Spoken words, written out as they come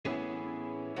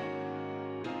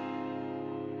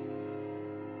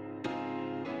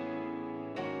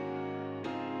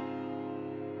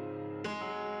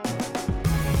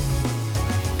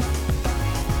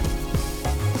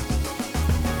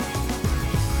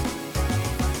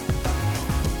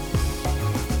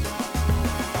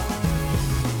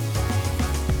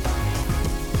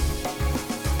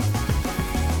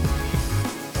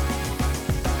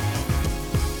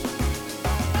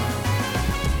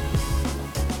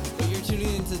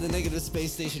Negative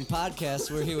Space Station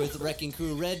podcast. We're here with Wrecking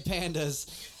Crew, Red Pandas,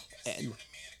 and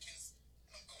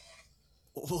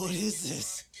what is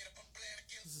this?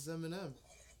 This is Eminem.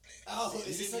 Oh,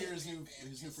 Is this hear his new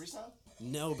freestyle?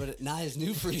 No, but not his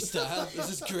new freestyle. This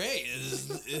is great.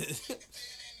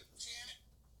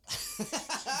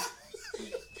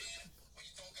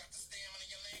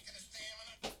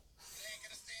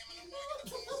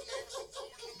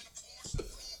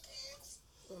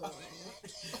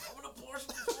 I'm gonna pour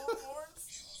some floorboards.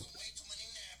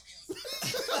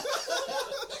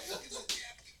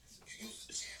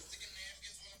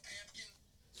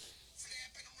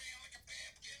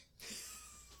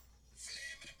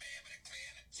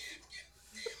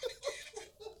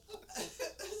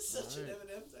 Such an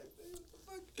Eminem type thing.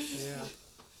 What the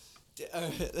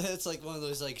fuck? Yeah. That's like one of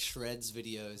those like shreds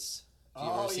videos. Have you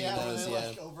Oh ever seen yeah, those? they Yeah.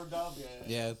 like overdub. Yeah.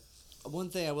 Yeah. One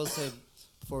thing I will say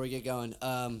before we get going,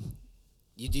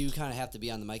 you do kind of have to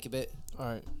be on the mic a bit, All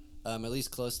right. at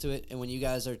least close to it. And when you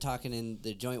guys are talking in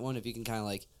the joint one, if you can kind of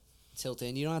like tilt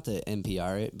in, you don't have to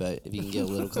NPR it, but if you can get a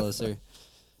little closer.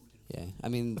 Yeah, I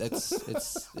mean it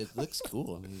looks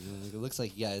cool. I mean, it looks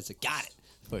like you guys got it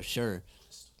for sure.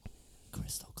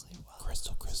 Crystal clear. Wow.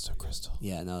 Crystal.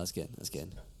 Yeah, no, that's good. That's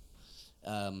good.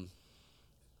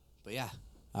 But yeah,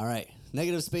 all right.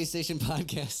 Negative Space Station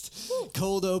podcast.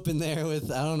 Cold open there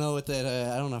with I don't know what that.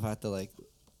 I don't know if I have to like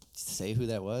say who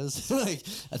that was. Like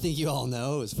I think you all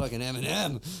know it was fucking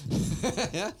Eminem.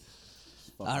 Yeah.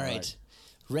 All right.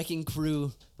 Wrecking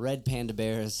Crew, Red Panda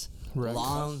Bears. Wreck.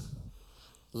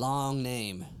 Long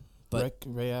name, but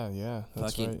Yeah,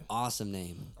 that's fucking right. awesome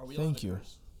name. Are we Thank you.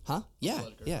 Huh? Yeah,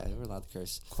 yeah, we're allowed to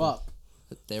curse. Fuck.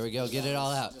 There we go. Get it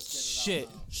all out. Shit.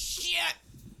 Shit.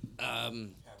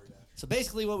 So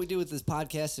basically, what we do with this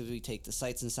podcast is we take the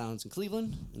sights and sounds in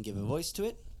Cleveland and give a voice to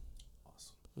it.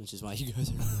 Awesome. Which is why you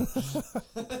guys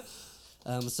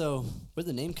are. So where'd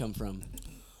the name come from?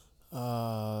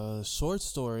 Short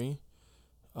story.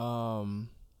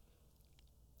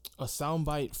 A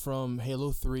soundbite from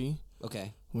Halo 3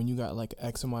 Okay. when you got like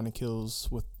X amount of kills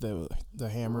with the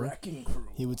hammer. Wrecking Crew.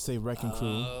 He would say Wrecking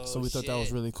Crew. Oh, So we thought that was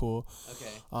shit. really cool. Okay.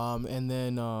 And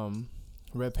then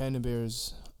Red Panda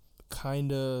Bears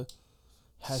kind of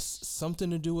has something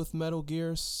to do with Metal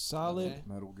Gear Solid. Okay.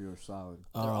 Metal Gear Solid.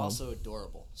 They're also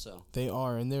adorable. So They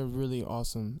are, and they're really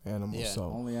awesome animals. Yeah. So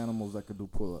Only animals that could do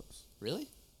pull-ups. really?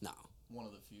 No. One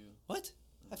of the few. What?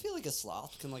 I feel like a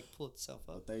sloth can like pull itself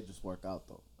up. But they just work out,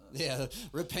 though. Yeah.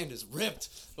 Red Panda's ripped.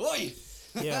 Oi.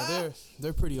 yeah,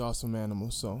 they're pretty awesome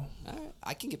animals. So All right,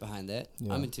 I can get behind that.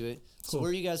 Yeah. I'm into it. So Cool. where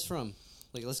are you guys from?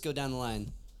 Like, let's go down the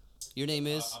line. Your name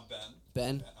is I'm Ben.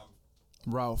 Ben,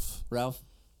 Ralph. Ralph,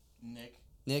 Nick.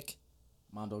 Nick.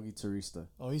 Mondo Guitarista.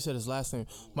 Oh, he said his last name.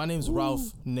 My name's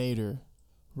Ralph Nader.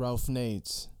 Ralph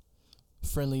Nades.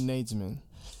 Friendly Nadesman.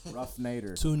 Rough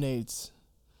Nader. 2 Nades.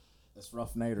 That's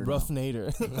Rough Nader. Rough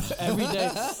Nader.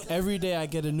 every day I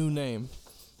get a new name.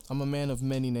 I'm a man of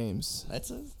many names. That's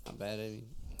not bad. I mean,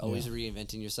 always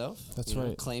reinventing yourself. That's You know,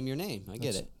 right. Claim your name. I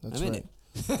get it. That's I'm in right.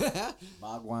 it.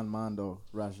 Bhagwan Mondo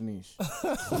Rajneesh.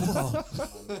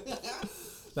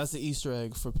 That's the Easter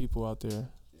egg for people out there.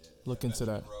 Look into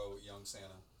that. Bro, Young Santa.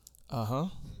 Uh-huh.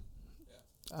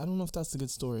 I don't know if that's a good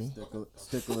story.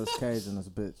 Stickless Cage in this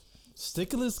bitch.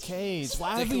 Stickless Cage.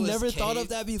 Why have we Stickless never thought Cage. of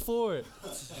that before?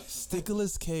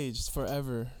 Stickless Cage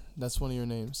forever. That's one of your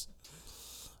names.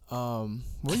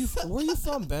 Where you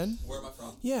from, Ben? Where am I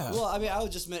from? Yeah. Well, I mean, I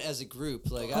was just meant as a group.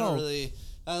 Like, I Oh. don't really,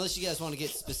 unless you guys want to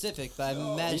get specific, but I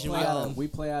imagine We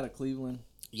play out of Cleveland.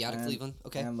 You out of and- Cleveland?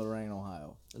 Okay. And Lorain,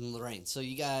 Ohio. And Lorraine. So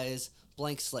you guys,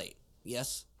 blank slate.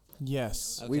 Yes?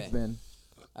 Yes. Okay. We've been.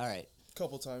 All right.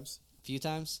 Couple times. Few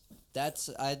times. That's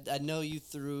I know you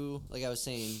through, like I was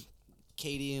saying,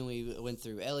 Katie, and we went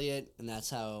through Elliot, and that's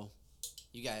how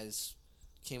you guys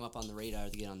came up on the radar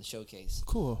to get on the showcase.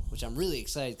 Cool. Which I'm really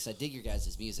excited because I dig your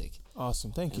guys' music.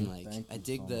 Awesome. Thank And you. like Thank I you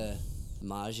dig so the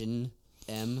Majin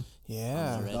M.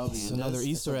 Yeah. Red It's Pandas. another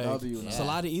Easter It's a egg. W now. It's a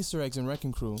lot of Easter eggs in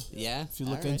Wrecking Crew. Yeah. If you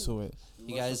look Alright. into it.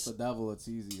 You guys- The devil, it's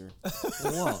easier.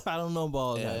 Whoa. I don't know about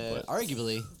all that, but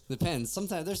Arguably depends.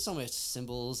 Sometimes there's so much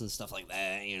symbols and stuff like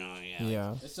that. You know. Yeah. like,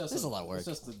 yeah. It's just There's a lot of work. It's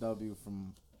just the W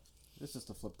from. It's just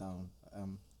a flip down.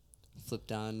 flip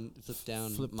down, Flip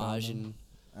down, Majin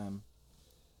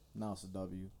Now it's a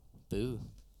W. Buu.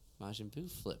 Majin Buu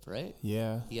flip, right?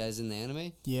 Yeah. You guys in the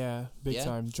anime? Yeah. Big Yeah?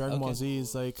 time. Dragon Ball Okay. Z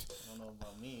is like. I don't know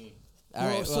about me. All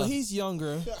right. so he's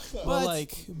younger, but What?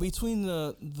 like between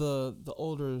the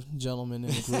older gentlemen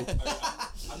in the group.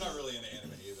 I'm not really into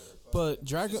anime either, But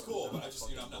Dragon. It's cool, but I just,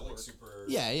 I'm not like super.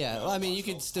 Yeah. Well, I mean, you watch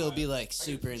all could the still time. be like I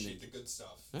super can into. appreciate the good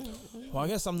stuff. Alright. Well, I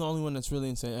guess I'm the only one that's really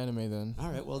into anime then. All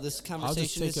right. Well, this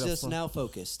conversation take is it up just front. now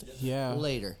focused. Yeah.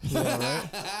 Later. Yeah,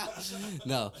 right?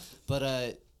 No,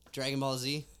 but Dragon Ball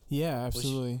Z Yeah,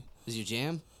 absolutely. is your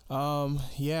jam.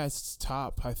 Yeah, it's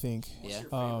top, I think. Yeah.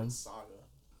 Saga.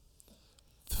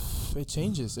 It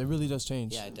changes. It really does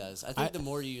change. Yeah, it does. I think the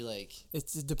more you like, It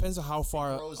depends on how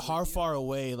far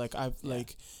away. Like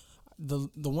like the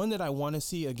one that I want to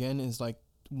see again is like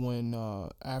when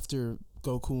after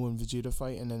Goku and Vegeta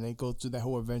fight, and then they go through that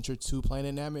whole adventure to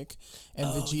Planet Namek, and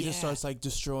Oh, Vegeta yeah. starts like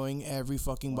destroying every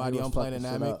fucking When he body was on Planet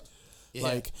fucking shit Namek. up. yeah.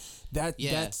 Like that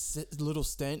Yeah. little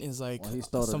stint is like When he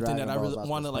stole the something that Dragon I Balls really out the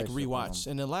want to like spaceship with rewatch.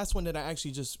 him. And the last one that I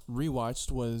actually just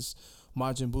rewatched was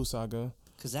Majin Buu Saga.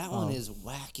 Because that one is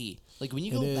wacky. Like when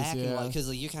you It go is, back and yeah. watch, because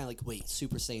like you're kind of like, wait,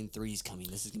 Super Saiyan 3 is coming.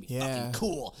 This is gonna be Yeah. fucking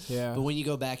cool. Yeah. But when you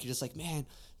go back, you're just like, man,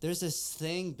 there's this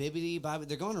thing, bibbidi bobbidi.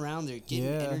 They're going around. They're getting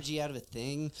Yeah. energy out of a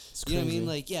thing. It's You know what I mean? crazy.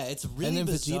 Like, yeah, it's really And then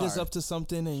bizarre. Vegeta's up to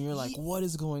something, and you're like, Ye- what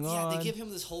is going Yeah, on? they give him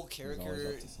this whole always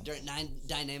character up to something.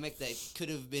 dynamic that could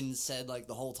have been said like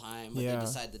the whole time, but Yeah. they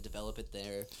decided to develop it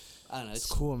there. I don't know. It's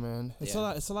cool, man. It's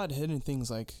Yeah. a lot of hidden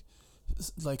things. Like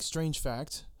strange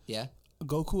fact, Yeah,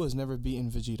 Goku has never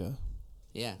beaten Vegeta.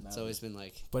 yeah. It's Never. always been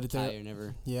like But it- higher,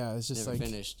 never. Yeah, it's just Never like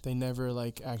finished. they never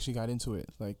like actually got into it,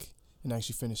 like and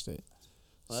actually finished it.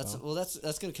 Well, So-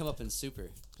 that's gonna come up in Super.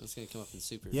 That's gonna come up in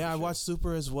Super. Yeah, for I sure. watched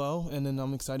Super as well, and then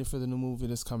I'm excited for the new movie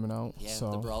that's coming out. Yeah,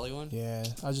 so the Brawly one. yeah,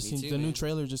 I just Me seen too, the new man.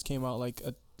 trailer just came out like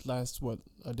a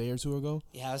day or two ago.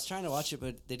 Yeah, I was trying to watch it,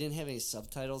 but they didn't have any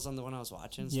subtitles on the one I was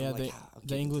watching. So Yeah, I'm like, I'll the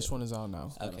get English into one is out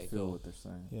now. Gotta Okay, feel cool. what they're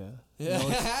saying. Yeah.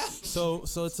 Yeah. So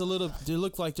it's a little. They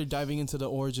look like they're diving into the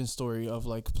origin story of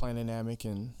like Planet Namek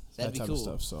and That'd that be type cool. of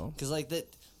stuff. So Because like that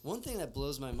one thing that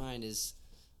blows my mind is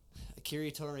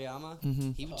Akira Toriyama.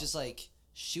 Mhm. He would just like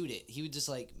shoot it. He would just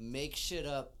like make shit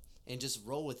up and just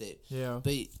roll with it. yeah,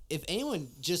 But if anyone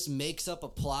just makes up a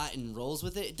plot and rolls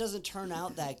with it, it doesn't turn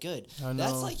out that good. I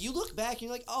That's know. like you look back and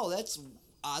you're like, oh, that's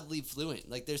oddly fluent.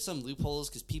 Like there's some loopholes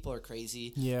because people are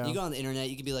crazy. Yeah. You go on the internet,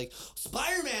 you can be like,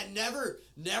 Spider-Man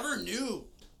never knew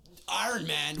Iron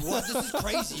Man. What? This is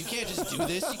crazy. You can't just do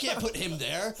this. You can't put him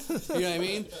there. You know what I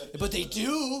mean? But they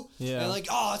do. Yeah. And like,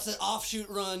 oh, it's an offshoot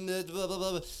run. Blah blah blah.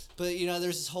 Blah. But you know,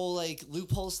 there's this whole like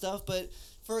loophole stuff. But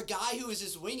for a guy who is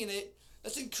just winging it,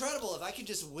 that's incredible. If I could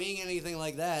just wing anything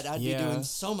like that, I'd Yeah. be doing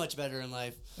so much better in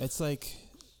life. it's like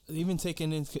even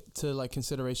taking into like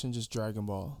consideration just Dragon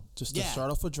Ball, just to Yeah.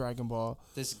 start off with Dragon Ball,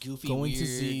 This goofy, going weird, to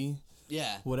Z,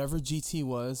 yeah. whatever GT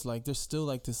was. Like there's still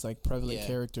like this like prevalent Yeah.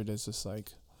 character that's just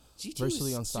like GT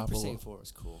virtually was, unstoppable. Super Saiyan 4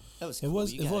 was cool. That was It cool.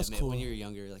 was- You it gotta was admit, cool. When you were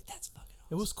younger, you're like, that's fucking awesome.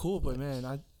 it was cool, but man,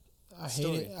 I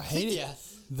Story. hated Yeah.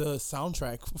 the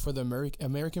soundtrack for the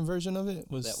American version of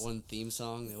it was That one theme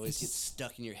song that always gets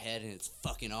stuck in your head and it's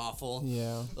fucking awful.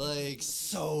 yeah. Like,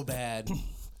 so bad.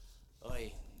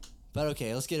 Oy. But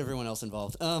okay, let's get everyone else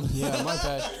involved. Yeah, my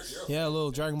bad. Yeah, a little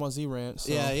Dragon Ball Z rant.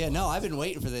 So. Yeah, no, I've been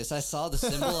waiting for this. I saw the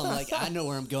symbol. I'm like, I know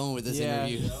where I'm going with this Yeah.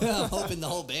 interview. I'm hoping the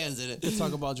whole band's in it. Could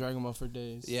talk about Dragon Ball for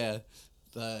days. Yeah.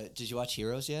 Did you watch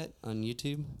Heroes yet on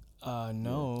YouTube?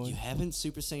 No. You haven't?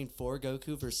 Super Saiyan 4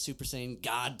 Goku versus Super Saiyan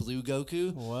God Blue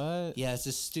Goku? What? Yeah, it's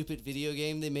this stupid video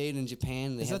game they made in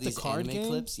Japan. They Is have that the these card anime game?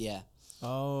 clips. Yeah.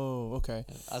 Oh, okay.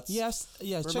 Yes.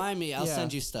 Yeah. Remind me. I'll yeah.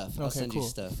 send you stuff. I'll Okay, send you cool.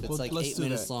 stuff. It's Well, like let's 8 do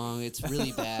minutes that. long. It's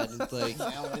really bad. Like,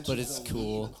 but it's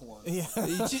cool. Yeah.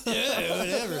 Yeah,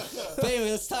 whatever. But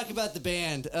anyway, let's talk about the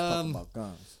band. About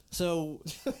guns. So,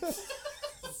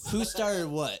 who started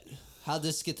what? How'd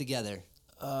this get together?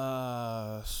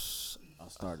 Uh, I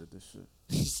started this shit.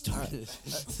 Who started?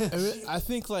 I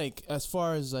think like as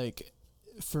far as like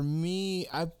for me,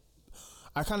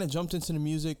 I kind of jumped into the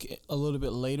music a little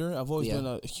bit later. I've always Yeah. been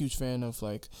a huge fan of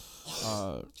like,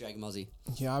 Dragon Ball Z.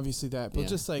 yeah, obviously that, but Yeah,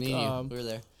 just like me and you, we were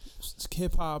there.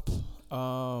 hip hop.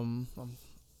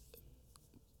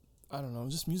 I don't know,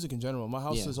 just music in general. My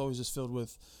house Yeah. is always just filled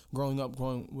with growing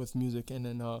with music, and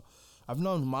then I've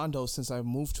known Mondo since I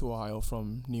moved to Ohio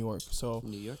from New York. So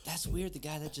New York. That's weird. The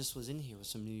guy that just was in here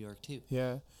was from New York too.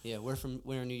 yeah, Yeah, where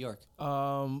in New York?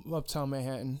 uptown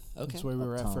Manhattan. Okay. That's where we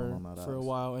were at Uptown on that for a ass.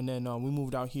 while, and then we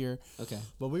moved out here. Okay.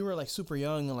 But we were like super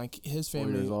young, and like his 4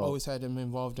 family years old. always had him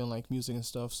involved in like music and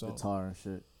stuff. So Guitar and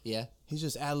shit. Yeah. he's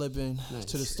just ad-libbing Nice.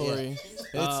 to the story.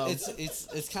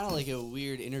 It's kind of like a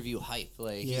weird interview hype.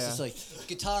 Like he's Yeah. just like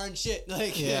guitar and shit.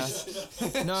 Like Yeah.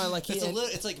 No, like it's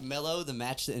it's like Mello, the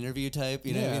match the interview type.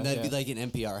 You know what I Yeah, mean? That'd be yeah. like an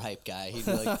NPR hype guy. He'd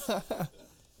be like,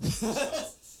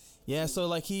 Yeah, so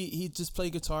like he just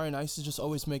played guitar, and I used to just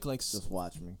always make like Just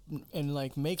watch me. and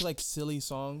like make like silly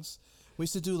songs. We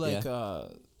used to do like Yeah.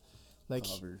 like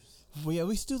Covers. Well, yeah,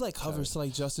 we used to do like covers to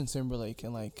like Justin Timberlake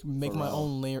and like make my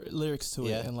Pharrell. own lyrics to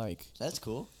Yeah. it and like, That's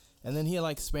cool. and then he had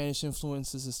like Spanish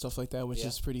influences and stuff like that, which Yeah.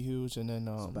 is pretty huge. And then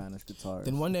Spanish guitar.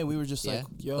 then one day we were just Yeah? like,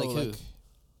 yo, Like who?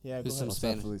 yeah, go Who's some ahead. Jose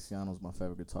Spanish? Feliciano's my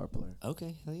favorite guitar player.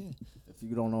 Okay, hell yeah. If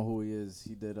you don't know who he is,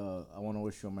 he did I Want to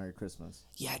Wish You a Merry Christmas.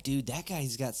 Yeah, dude, that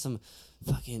guy's got some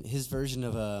fucking his version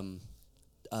of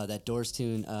that Doors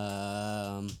tune.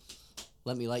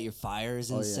 Let Me Light Your Fire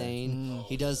is Oh, yeah. insane.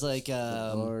 He does like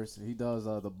The Doors. He does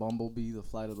the Bumblebee, the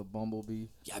Flight of the Bumblebee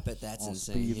yeah, I bet that's on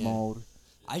insane. speed yeah. mode.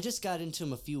 I just got into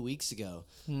him a few weeks ago.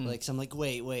 Like, so I'm like,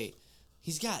 wait.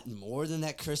 He's got more than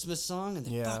that Christmas song, and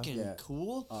they're Yeah. fucking Yeah.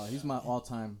 cool. He's my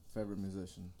all-time favorite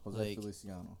musician, Jose Like-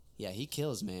 Feliciano. Yeah, he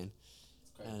kills, man.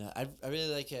 great. And I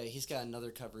really like. He's got another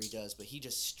cover he does, but he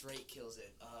just straight kills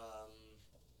it.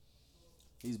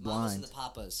 He's Mamas and blind. the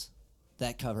Papas.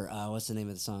 That cover. What's the name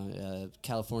of the song?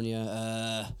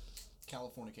 California.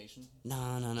 Californication.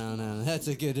 No. That's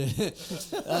a good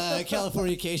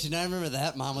Californication. I remember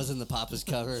that Mamas and the Papas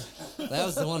cover. That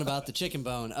was the one about the chicken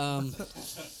bone.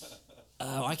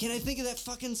 Why can't I think of that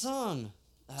fucking song?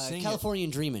 Sing it. Californian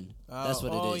Dreamin'. That's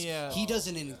what it is. yeah. He does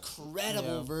an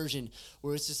incredible Yeah. version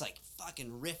where it's just like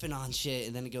fucking riffing on shit,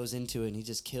 and then it goes into it, and he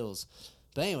just kills.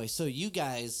 But anyway, so you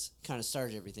guys kind of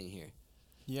started everything here.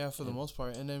 Yeah, for the most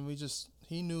part. And then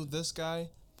he knew this guy,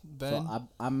 Ben. So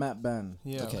I met Ben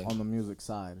yeah. Okay. on the music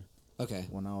side Okay.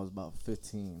 when I was about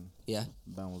 15. Yeah.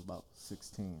 Ben was about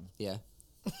 16. Yeah.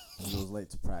 And he was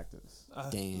late to practice. It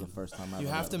was Damn. the first time I You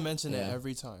ever have met to him. mention it Yeah.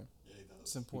 every time. Yeah, he does.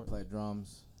 It's He important. played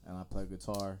drums and I played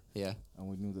guitar, Yeah. and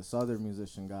we knew this other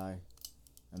musician guy,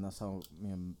 and that's how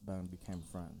me and Ben became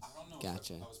friends. I don't know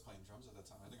Gotcha. if I was playing drums at that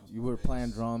time. I think I was You playing were bass.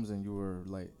 playing drums and you were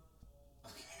late.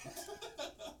 Okay.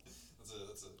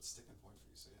 that's a sticking point for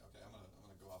you. So yeah, okay, I'm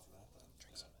gonna go off of that then.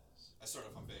 Yeah. I started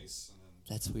off on bass and then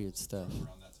That's weird stuff.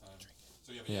 around that time.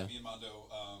 So yeah, Yeah. me and Mondo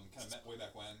kind of met way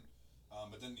back when.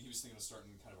 But then he was thinking of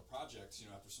starting kind of a project,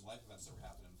 after some life events that were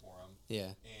happening for him.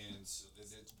 Yeah. And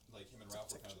like him and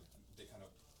Ralph were they kind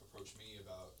of approached me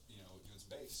about, doing some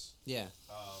bass. Yeah.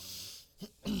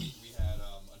 And we had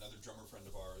another drummer friend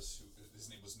of ours who his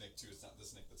name was Nick too. It's not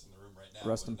this Nick that's in the room right now.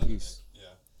 Rest but in another peace. Nick.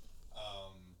 Yeah.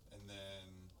 And then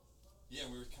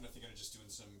we were kind of thinking of just doing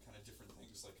some kind of different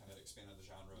things, like kind of expanding the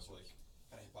genre of like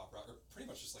kind of hip hop rock, or pretty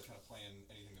much just like kind of playing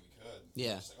anything that we could.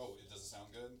 Yeah. Just like, it doesn't sound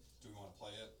good. Do we want to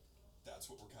play it? That's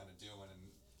what we're kind of doing. And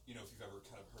if you've ever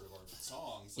kind of heard of our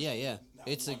songs, like, Yeah. not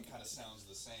It's one kind of sounds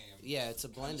the same. Yeah, it's a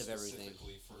kinda blend of everything.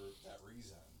 Specifically for that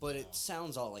reason. But it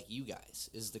sounds all like you guys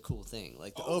is the cool thing.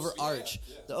 Like the Oh, so overarch,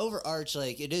 yeah. the overarch,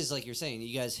 like it is like you're saying.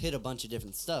 You guys hit a bunch of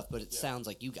different stuff, but it Yeah. sounds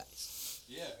like you guys.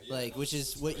 Yeah. Like, which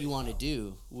is what you want to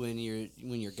do when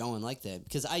you're going like that.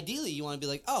 Because ideally, you want to be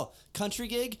like, oh, country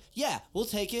gig, yeah, we'll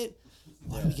take it.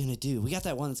 What are we gonna do? We got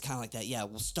that one that's kind of like that. Yeah,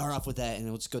 we'll start off with that, and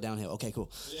then we'll just go downhill. Okay,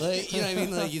 cool. Like, you know what I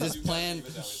mean? Like you just You gotta plan. leave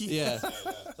it that way. Yeah.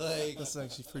 Yeah. Like, That's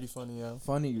actually pretty funny, yeah.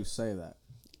 Funny you say that.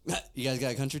 you guys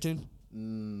got a country tune?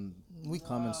 We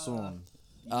coming soon.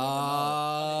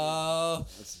 Oh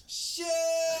shit!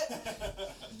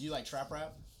 Do you like trap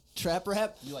rap? Trap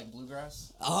rap? Do you like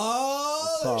bluegrass? Oh,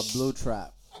 It's called Blue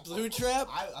Trap. Blue trap.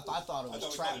 I thought it was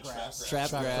thought we trap called it grass. Trap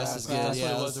Trap grass grass. is good. That's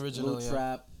Yeah, what it was Blue originally. Yeah.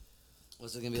 Trap.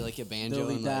 was it gonna be like a banjo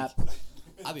Dilly and Dap. like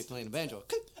I'll be playing a banjo?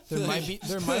 There might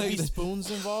be spoons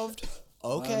involved.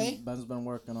 Okay. Ben's been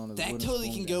working on his That wooden totally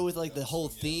spoon can game. go with like the whole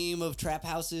theme of trap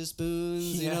houses,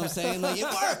 spoons. You know what I'm saying? Like it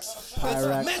works.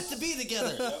 Pyrex. It's meant to be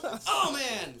together. Oh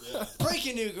man,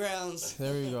 breaking new grounds,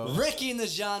 There you go. wrecking the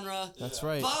genre. That's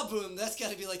right. Bob Boom, that's got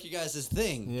to be like you guys'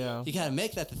 thing. Yeah. You got to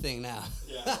make that the thing now.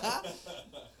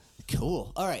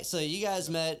 Cool. All right, so you guys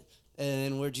met,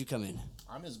 and where'd you come in?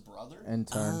 I'm his brother.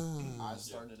 Intern. I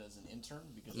started as an intern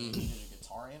because I needed a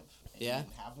guitar amp. And Yeah. he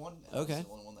didn't have one. And I Okay. was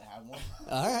the only one that had one.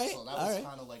 All right. So that All was right.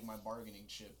 kind of like my bargaining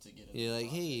chip to get it. You're like,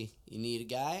 hey, you need a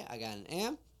guy? I got an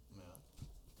amp. Yeah.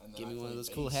 And then Give I me one of played those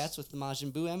cool bass. hats with the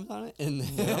Majin Buu M on it, and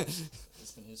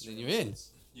It's been history then you're ever in.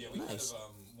 since. Yeah, we Nice. kind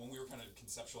of when we were kind of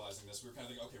conceptualizing this, we were kind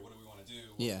of thinking, okay, what do we want to do?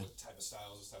 Yeah. What type of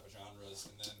styles? What type of genres?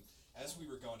 And then as we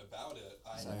were going about it,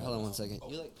 I Sorry, had, hold on one second. Oh,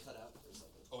 You like cut out for a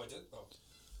second. oh, I did. Oh,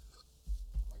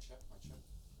 my check.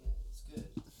 Yeah, it's good.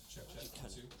 Check.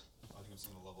 cut Two. Oh, I think I'm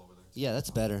seeing the level over there. Yeah, that's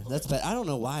better. That's better. I don't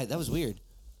know why. That was weird.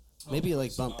 Maybe Okay,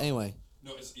 like so, bump. Anyway.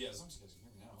 No, as long as you guys can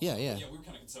hear me now. Yeah, yeah. Yeah, we were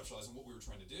kind of conceptualizing what we were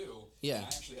trying to do. Yeah. And I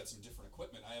actually had some different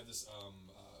equipment. I have this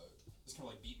this kind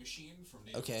of like beat machine from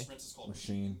Native Okay. Instruments. It's called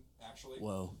Machine. actually.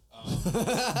 Whoa.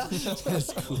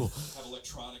 That's cool. Have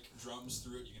electronic drums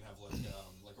through it. You can have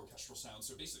like orchestral sounds.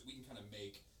 So basically, we can kind of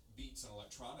make beats and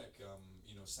electronic,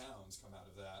 sounds come out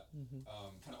of that, Mm-hmm.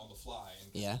 kind of on the fly and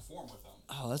Yeah. perform with them.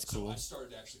 Oh, that's So cool. I started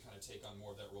to actually kind of take on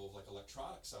more of that role of like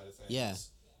electronic side of things. Yeah.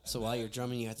 So while you're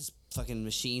drumming, you got this fucking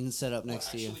machine set up next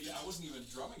to you. Actually, I wasn't even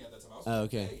drumming at that time. I was Oh,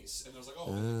 playing okay. bass, and there was like,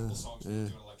 cool songs when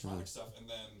doing electronic stuff, and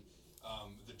then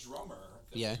the drummer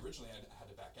that Yeah. we originally had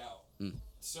to back out.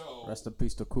 So, Rest in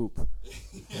peace to Coop. but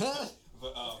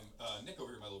Nick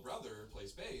over here, my little brother,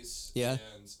 plays bass. Yeah.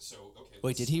 And so, okay. Wait,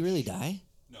 let's did he really switch. die?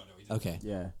 No, he didn't. Okay.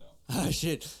 Yeah. No, Oh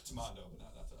shit. to Mondo, but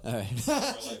not to All right. real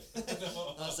life.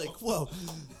 No. I was like, whoa.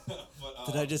 But,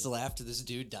 Did I just laugh to this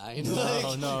dude dying?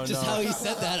 No, Just no. how he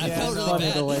said that, I Yeah, felt it's really funny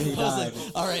bad. the way he I was died.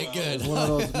 like, all right, good. It's one of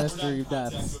those we're mystery not in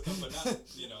contact deaths. with him, but not,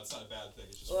 it's not a bad thing.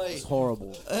 It's just Like- It's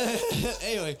horrible.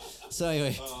 Anyway,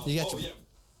 you got your... yeah.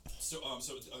 So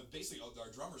basically, our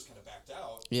drummers kind of backed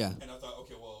out. Yeah. And I thought,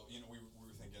 okay, well, we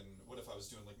were thinking, what if I was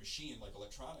doing like machine, like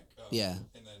electronic? Yeah.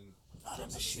 And then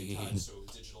drums at the same time, so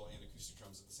digital and acoustic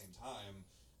drums at the same time,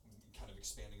 kind of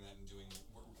expanding that and doing.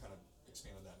 We're kind of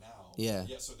expanded that now. Yeah.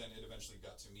 Yeah. So then it eventually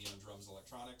got to me on drums and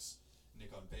electronics,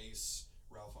 Nick on bass,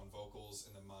 Ralph on vocals,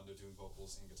 and then Mondo doing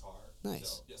vocals and guitar. Nice.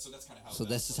 So, yeah. So that's kind of how. So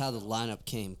this is how the lineup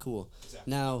came. Cool. Exactly.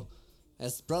 Now,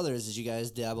 as brothers, did you guys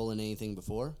dabble in anything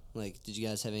before? Like, did you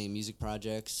guys have any music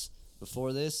projects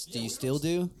before this? Yeah, do you we still were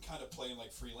do? Kind of playing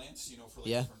like freelance, for like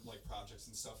Yeah. different like projects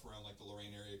and stuff around like the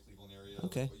Lorraine area, Cleveland area,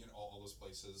 Okay. all those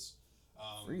places.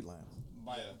 Freelance.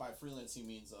 By freelance, he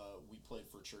means we played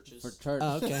for churches. For church.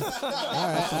 Oh, okay. all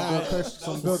right.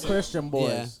 Some good Christian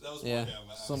boys. Yeah. That was Yeah. more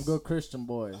him. Some good Christian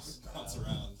boys. Bounce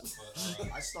around.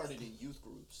 But, I started in youth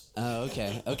groups. Oh,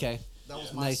 okay. Okay. That was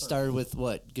Yeah. my Nice. start. Started with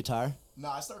what? Guitar? No,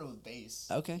 I started with bass.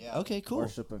 Okay. Yeah. Okay. Cool.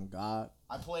 Worshiping God.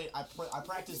 I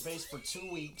practiced bass for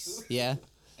 2 weeks, Yeah.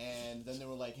 and then they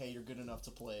were like, "Hey, you're good enough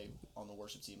to play on the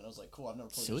worship team." And I was like, "Cool, I've never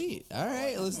played." Sweet. This All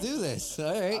right. Let's do this.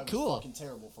 All right. I was Cool. fucking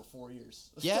terrible for 4 years.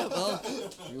 Yeah. Well.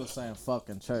 He was saying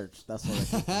fucking church. That's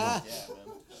what it Yeah,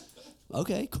 man.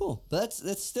 Okay, cool. But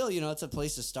that's still, it's a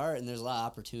place to start, and there's a lot of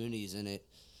opportunities in it.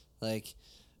 Like,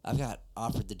 I've got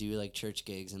offered to do like church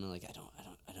gigs, and I'm like, I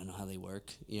don't know how they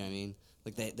work. You know what I mean?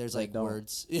 Like, there's They like don't.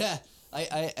 words. Yeah,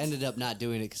 I ended up not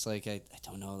doing it because like I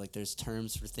don't know. Like, there's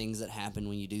terms for things that happen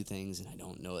when you do things, and I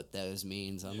don't know what those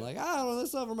means. I'm like, I don't know.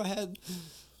 That's over my head.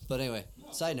 But anyway,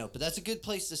 side note. But that's a good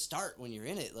place to start when you're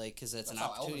in it, like, because that's an That's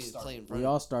how opportunity Elvis to play in started. front We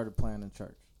of. all started playing in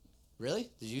church.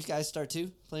 Really? Did you guys start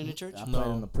too playing in church? I played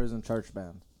No. in the prison church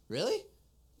band. Really?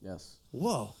 Yes.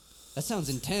 Whoa, that sounds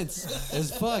intense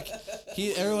as fuck.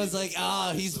 Everyone's like,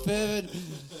 he's fibbing.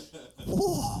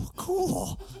 Whoa,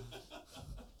 cool.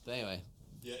 But anyway,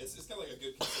 yeah, it's kind of like a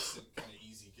good, consistent, kind of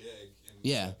easy gig. And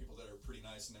Yeah. you got people that are pretty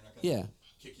nice, and they're not gonna yeah,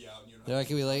 kick you out, and you don't They're have not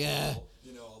gonna be like,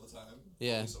 all the time.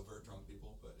 Yeah. Always overt drunk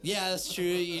people, but yeah, that's true.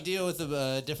 You deal with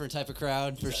a different type of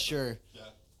crowd for Exactly. sure. Yeah.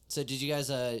 So, did you guys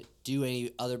do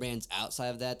any other bands outside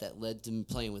of that led to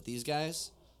playing with these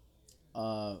guys?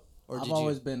 Or I've did you-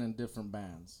 always been in different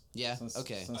bands. Yeah. Since,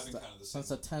 Okay. Since, I've been the- kind of the same.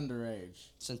 since a tender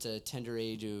age. Since a tender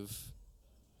age of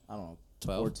I don't know.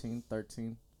 12? 14,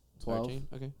 13, 12. 13?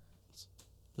 Okay.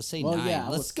 Let's say Well, 9. yeah, I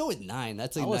Let's was- go with 9.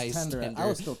 That's a I was nice tender. I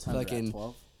was still tender fucking at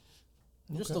 12.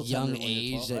 You're still young tender when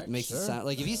you're age 12, that right? makes it Sure. sound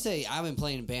like if you say I've been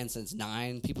playing in band since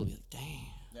 9, people be like, damn.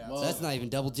 Yeah, Well, That's not even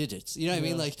double digits. You know what I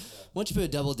mean? Like, once you put a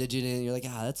double digit in, you're like,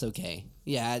 that's okay.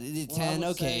 Yeah, Well, I 10, would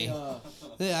okay. say,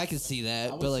 Yeah, I can see that.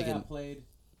 I would But like say I in played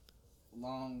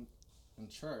long in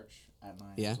church at 9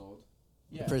 Yeah? years old.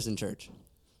 Yeah. prison church.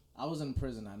 I was in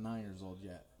prison at 9 years old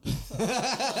yet.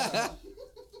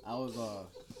 I was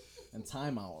in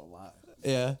timeout a lot.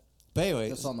 Yeah. But anyway.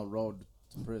 Just on the road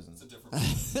to prison. It's a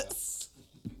different.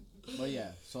 But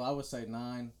yeah, so I would say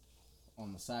 9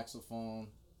 on the saxophone.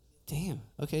 Damn.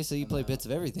 Okay, so you play bits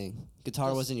of everything. Guitar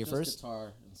Just- wasn't your just first?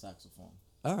 guitar and saxophone.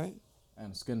 All right.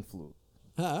 And skin flute.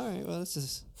 All right. Well,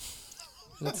 that's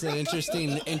an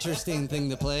interesting thing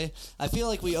to play. I feel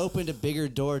like we opened a bigger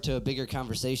door to a bigger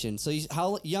conversation. So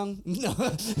how young? No.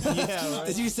 Yeah, right.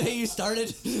 Did you say you started?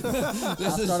 This I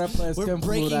started playing we're skin flute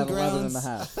breaking at 11 grounds. and a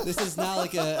half. This is not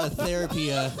like a therapy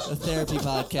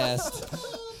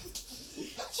podcast.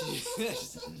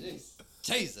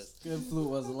 Jesus. Skin flute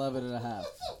was 11 and a half.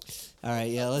 All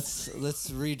right, yeah. Let's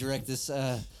redirect this.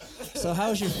 So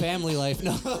how's your family life?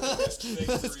 No.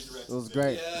 It was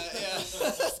great. Yeah.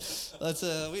 Let's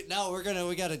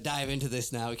we gotta dive into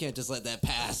this now. We can't just let that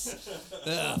pass.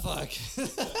 Fuck.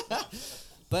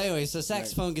 But anyway, so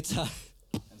saxophone, guitar,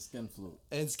 And skin flute.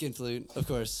 and skin flute, of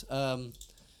course.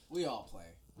 We all play.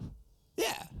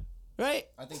 Yeah. Right?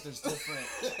 I think there's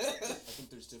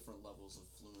different levels of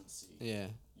fluency. Yeah.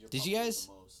 You're Did you probably guys?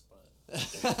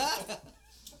 the most,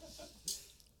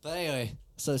 but But anyway,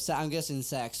 so I'm guessing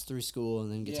sax through school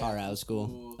and then guitar out of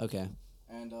school. Okay.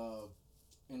 And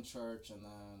in church, and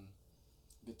then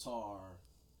guitar.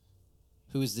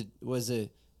 Who was the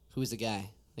guy,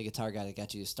 the guitar guy that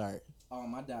got you to start? Oh,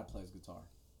 my dad plays guitar.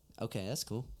 Okay, that's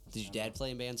cool. Did your dad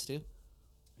play in bands too?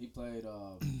 He played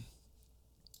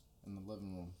in the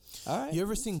living room. All right. You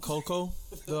ever seen Coco?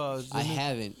 I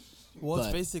haven't. Well, it's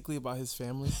but- basically about his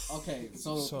family. Okay,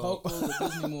 so Coco, the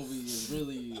Disney movie, is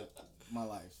really my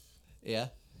life. Yeah.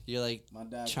 You're like My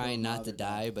dad trying killed my not to other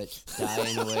die, dad. but die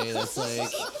in a way that's like.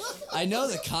 I know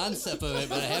the concept of it,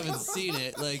 but I haven't seen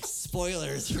it. Like,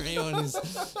 spoilers for anyone who's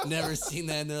never seen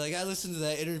that. And they're like, I listened to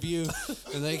that interview,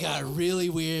 and they got really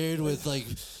weird with like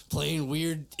playing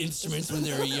weird instruments when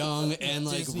they were young and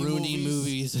like Disney ruining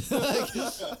movies, like,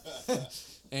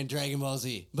 and Dragon Ball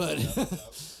Z. But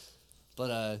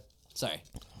sorry,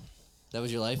 that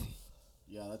was your life.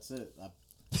 Yeah, that's it. I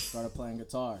started playing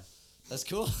guitar. That's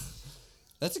cool.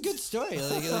 That's a good story.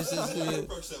 Like, it's just, The way I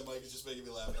approach that mic is just making me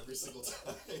laugh every single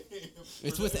time.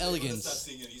 It's with elegance. Stop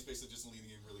seeing it. He's basically just leaning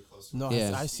in really close. To No, me.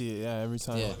 Yeah. I see it. Yeah, every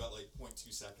time. Yeah. About like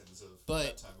 0.2 seconds of that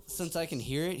but time before. since I can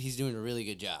hear it, he's doing a really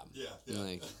good job. Yeah. Yeah.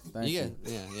 Like, Thank you you.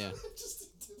 got, yeah. Just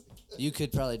You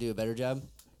could probably do a better job.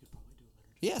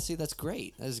 Yeah, see, that's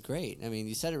great. That's great. I mean,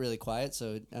 you said it really quiet,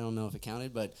 so I don't know if it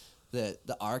counted, but the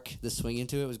arc, the swing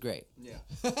into it was great. Yeah.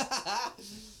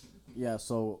 Yeah,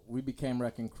 so we became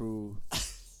Wrecking Crew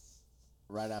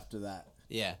right after that.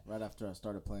 Yeah, Right after I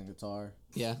started playing guitar.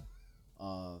 yeah,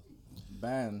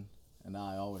 Ben and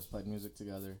I always played music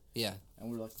together. yeah. And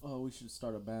we were like, oh, we should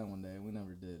start a band one day. We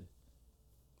never did.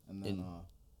 And then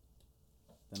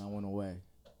I went away.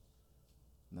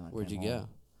 And then I Where'd came you home.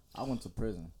 go? I went to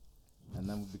prison. And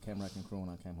then we became Wrecking Crew when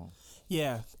I came home.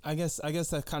 Yeah, I guess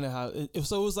that's kind of how.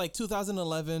 So it was like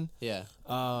 2011. Yeah,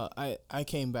 I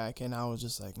came back and I was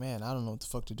just like, man, I don't know what the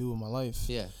fuck to do with my life.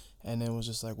 yeah. And then it was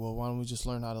just like, well, why don't we just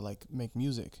learn how to like make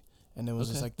music? And it was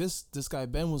just Okay. like this guy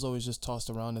Ben was always just tossed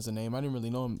around as a name. I didn't really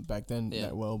know him back then Yeah.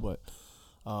 that well, but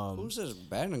Who's this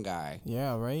Bannon guy?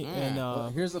 yeah, right. Yeah. And Well,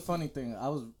 here's the funny thing. I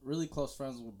was really close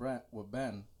friends with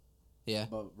Ben, Yeah.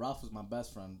 but Ralph was my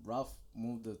best friend. Ralph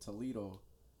moved to Toledo,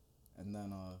 and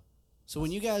then So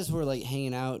when you guys were like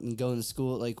hanging out and going to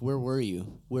school, like where were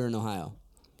you? We're in Ohio.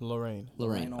 Lorraine.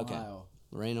 Lorraine. Okay. Ohio,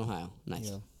 Lorraine, Ohio.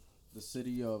 Nice. Yeah. the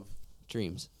city of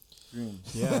Dreams.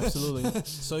 dreams. Yeah, absolutely.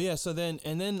 So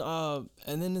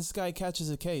then this guy catches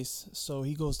a case, so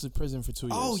he goes to prison for 2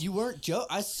 years. Oh, you weren't So-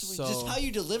 just how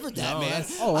you delivered that, No, man.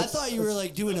 that's- Oh, I it's- thought you were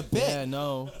like doing a bit. Yeah,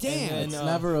 no. Damn. And then, It's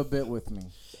never a bit with me.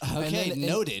 Okay, then-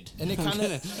 noted. and it I'm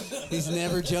kinda- gonna- he's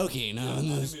never joking. I didn't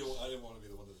want to be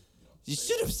the one to. You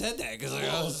should have said that because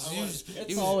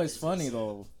It's always funny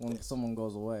though when someone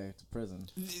goes away to prison.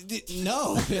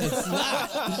 No, it's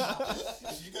not.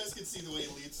 If you guys could see the way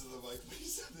he leads to the mic when he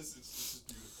said this, it's just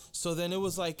beautiful. So then it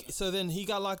was like, so then he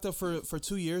got locked up for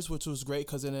 2 years, which was great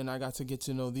because then I got to get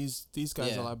to know these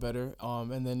guys Yeah. a lot better.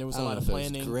 And then there was I a don't lot know of if it was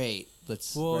planning. great.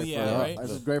 Let's. Well, Great for yeah, all- right.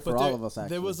 This is great for But all there- of us. Actually,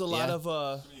 There was a lot Yeah.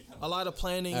 of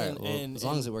planning All right, and, well, and as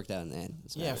long as and it worked out in the end.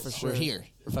 it's Yeah, fine. for sure. We're here.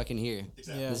 We're fucking here.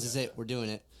 Exactly. Yeah. This is it. We're doing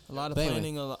it. a lot of But anyway,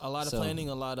 planning, a lot of so- planning,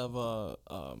 a lot of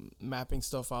mapping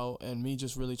stuff out, and me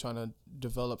just really trying to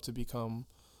develop to become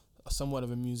somewhat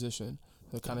of a musician.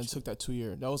 That kind of took that 2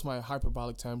 year. That was my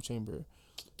hyperbolic time chamber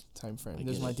time frame. I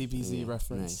There's get my it. DBZ Yeah,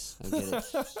 reference. Nice. I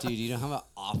get it. Dude, you know how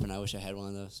often I wish I had one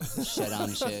of those? Shed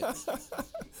on shit.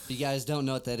 If you guys don't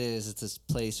know what that is, it's this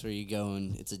place where you go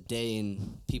and it's a day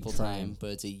in people time,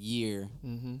 but it's a year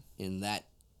Mm-hmm. in that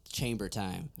chamber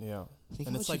time. Yeah. Think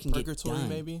And how it's much like you can get purgatory, done.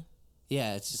 maybe.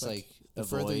 Yeah, it's just like The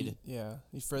further, avoid.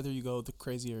 the further you go, the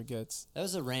crazier it gets. That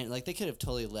was a rant. Like they could have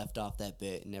totally left off that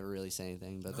bit and never really say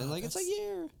anything. But then, No, like it's a that's-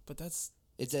 year. But that's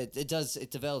It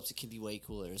develops. It can be way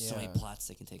cooler. There's so many Yeah. plots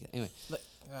they can take. Anyway, man.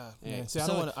 Yeah. See,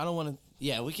 So- I don't want to.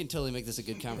 yeah, we can totally make this a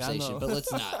good conversation, know. but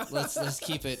let's not. Let's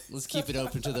keep it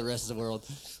open to the rest of the world.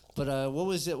 But what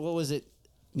was it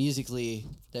musically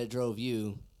that drove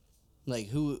you? Like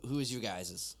who is your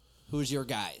guys's? Who's your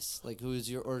guys? Like who's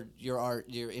your art,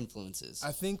 your influences?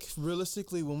 I think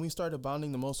realistically, when we started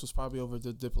bonding the most was probably over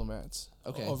the Diplomats.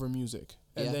 Okay. Over music,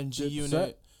 and Yeah. then G Dipset?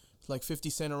 Unit, like 50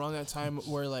 Cent around that time,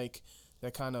 where like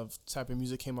that kind of type of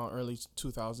music came out early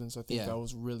 2000s. I think Yeah. that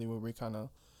was really where we kind of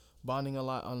bonding a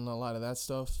lot on a lot of that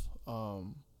stuff.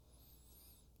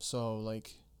 So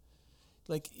like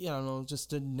yeah, I don't know,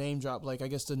 just the name drop. Like I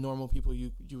guess the normal people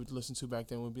you would listen to back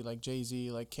then would be like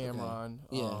Jay-Z, like Cameron,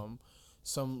 Yeah.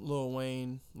 some Lil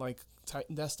Wayne, like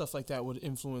that stuff like that would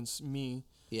influence me.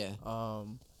 yeah.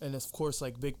 And of course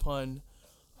like Big Pun,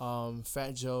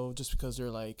 Fat Joe, just because they're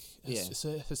like Yeah.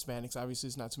 Hispanics. Obviously,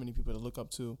 it's not too many people to look up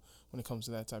to when it comes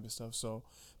to that type of stuff. So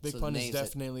Big So Pun is names that-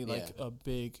 definitely like yeah. a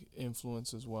big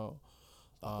influence as well.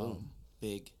 Boom.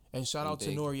 Big. And shout And out to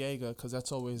big. Noriega, because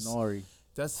that's always Nori.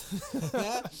 that's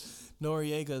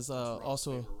Noriega's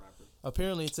also.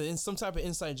 Apparently, it's some type of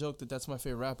inside joke that's my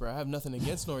favorite rapper. I have nothing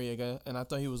against Noriega, and I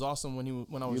thought he was awesome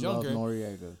when I was You love younger.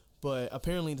 Noriega. But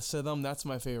apparently, to them, that's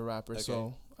my favorite rapper. Okay.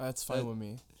 So that's fine Uh, with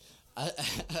me. I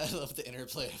love the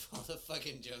interplay of all the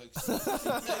fucking jokes.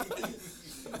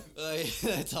 Like,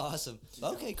 that's awesome.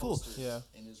 Okay, cool. Yeah,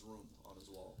 In his room on his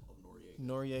wall of Noriega.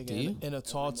 Noriega Do you? in a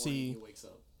tall Every morning tee he wakes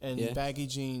up. and Yeah. baggy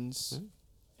jeans, Hmm.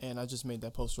 and I just made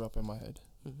that poster up in my head.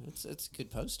 It's a good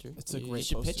poster. It's a You great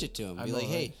should pitch poster. it to him. I Be know, like,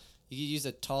 hey, right? you could use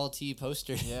a tall T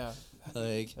poster. Yeah,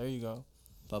 Like, there you go.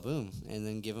 ba-boom. And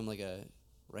then give him like a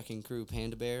Wrecking Crew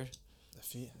Panda Bear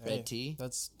red tee.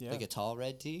 That's Like a tall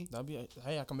red tee. That'd be.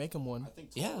 Hey, I can make him one. I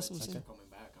think Yeah, Tall that's what Reds I'm are saying. coming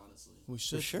back, honestly. We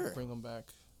should sure. bring him back.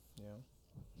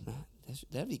 Yeah.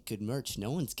 That'd be good merch. No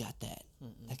one's got that.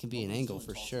 That can be an Nobody's angle doing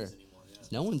for tall sure. tees anymore, yeah.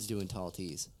 No one's doing tall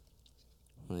tees.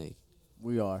 Like,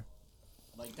 We are.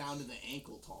 Like down to the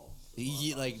ankle tall.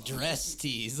 like dress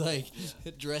tees, like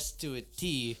dressed to a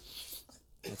T.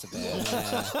 That's a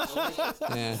bad.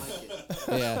 Yeah.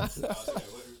 Yeah.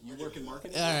 You work in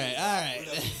marketing? All right.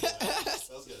 That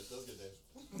was good. That was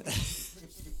good,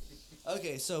 Dave.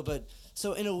 Okay,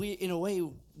 so in a way,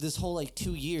 this whole like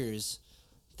 2 years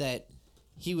that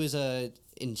he was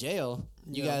in jail,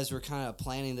 you Yeah. guys were kind of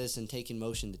planning this and taking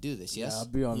motion to do this. Yes. Yeah, I'll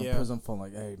be on the Yeah. prison phone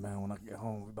like, hey man, when I get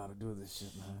home, we about to do this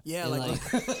shit, man. Yeah, And, like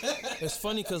it's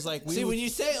funny because like we See, would- when you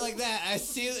say it like that, it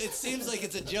seems like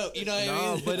it's a joke. You know what I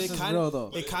no, mean? but This it is kind real, of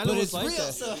though. it kind but of was it's like real.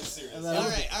 that. So, And all then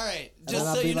right. and Just then so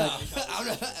I'll be you know, like- I'm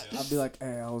not- I'll be like,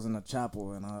 hey, I was in a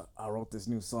chapel and I wrote this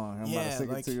new song. I'm about Yeah, to sing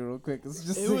like, it to you real quick. Let's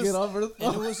just it sing was- it over the And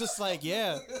it phone. was just like,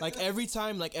 yeah, like every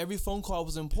time, like every phone call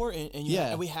was important, and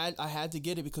Yeah. I had to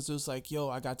get it because it was like, yo,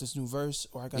 I got this new verse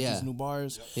or I got Yeah. these new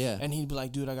bars, Yeah. and he'd be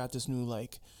like, dude, I got this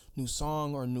new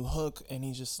song or new hook, and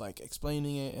he's just like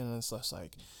explaining it, and it's just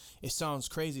like, it sounds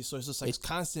crazy, so it's just like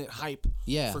constant hype,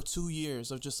 Yeah. for 2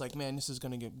 years of just like, man, this is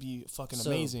gonna be fucking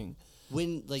So- amazing.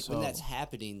 when So- that's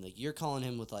happening, like you're calling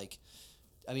him with like,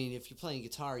 I mean, if you're playing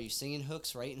guitar, are you singing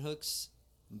hooks, writing hooks,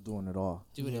 I'm doing it all.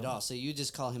 doing it Yeah. all? So you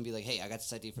just call him, and be like, hey, I got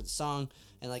this idea for the song,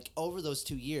 and like over those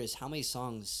 2 years, how many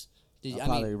songs did you? I I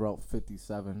probably mean, wrote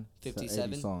 57 to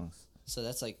 57? 80 songs. so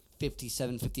that's like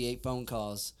 57, 58 phone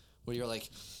calls where you're like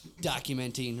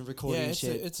documenting, recording Yeah, it's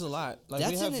shit. it's a lot. Like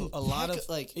That's we have an a lot impeccable- of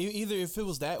like- either if it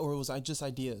was that or it was just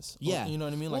ideas. Or, Yeah, you know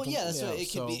what I mean. Well, Like yeah, that's what it could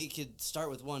so- be. It could start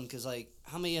with one because like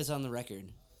how many is on the record?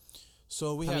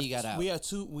 So we How have many you got out? we had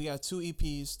two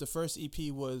EPs. The first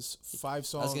EP was 5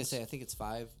 songs. I was gonna say I think it's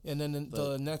 5. and then the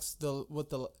but- next the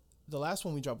last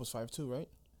one we dropped was 5 too, right?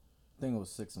 I think it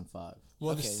was 6 and 5.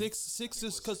 Well, Okay. the six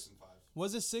is because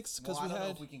was it 6 because Well, I we don't know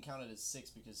had if we can count it as 6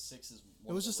 because 6 is.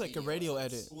 it was just like a radio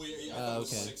edit. Well, yeah, I thought it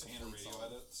was okay. 6 and a radio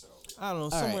edit, so. I don't know,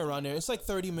 All somewhere right. around there. It's like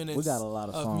 30 minutes. We got a lot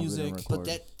of songs we didn't music. record.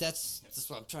 But that's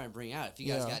what I'm trying to bring out. If you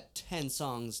guys Yeah. got 10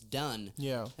 songs done,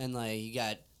 Yeah, and like you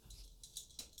got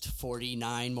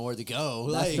 49 more to go,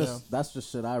 That's like that's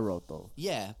just shit I wrote though.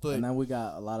 yeah, but And then we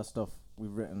got a lot of stuff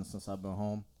we've written since I've been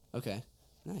home. okay,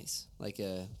 nice, like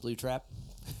Blue Trap,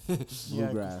 Yeah,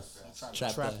 Bluegrass, Trap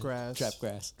grass. trap grass,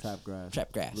 trapgrass,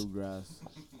 trap grass. bluegrass,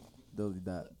 dilly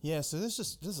that. Yeah, so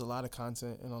there's a lot of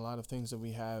content and a lot of things that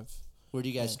we have. Where do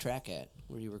you guys track at?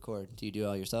 Where do you record? Do you do it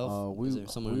all yourself? Is We there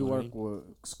someone we in work Lorraine?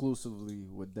 exclusively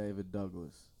with David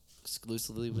Douglas.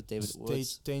 Exclusively with David Sta-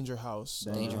 Woods. Danger House.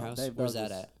 Danger Uh, House. Dave Where's that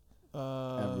Douglas.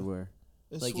 at? Everywhere.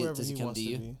 It's Like, wherever does he come wants to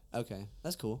you? be. Okay,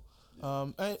 that's cool.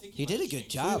 I- He did a good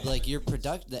job. Like your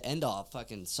the end all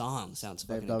fucking song sounds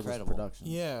Dave fucking Douglas incredible. production.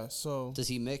 yeah, so Does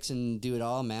he mix and do it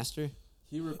all, master?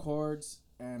 He records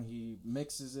and he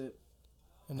mixes it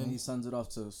and and then he sends it off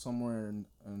to somewhere in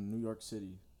New York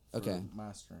City for Okay.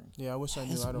 mastering. yeah, I wish I knew.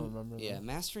 That's I don't weird. remember. Yeah, though.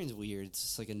 mastering's weird. It's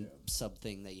just like a sub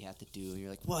thing that you have to do, and you're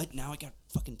like, what? Now I got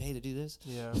fucking pay to do this?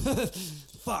 Yeah.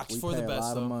 Fuck. We for pay the a best,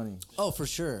 lot though. of money. Oh, for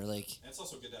sure. Like And it's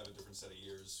also good to have a different set of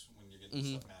ears when you're getting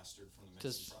Mhm. stuff mastered from the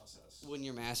 'Cause mixing process. when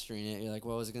you're mastering it, you're like,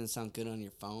 well, is it gonna sound good on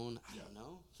your phone? I Yeah. don't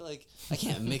know. I feel like I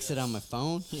can't mix it on my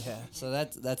phone. Yeah. So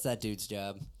that's that dude's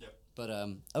job. Yep. But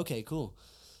okay, cool.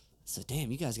 So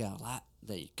damn, you guys got a lot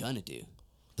that you're gonna do.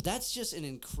 But that's just an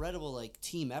incredible like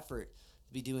team effort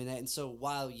to be doing that. And so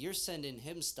while you're sending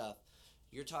him stuff,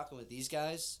 you're talking with these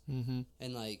guys, Mm-hmm.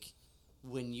 and like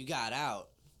when you got out,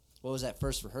 What was that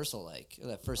first rehearsal like? Or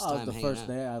that first Oh, time the hanging first out?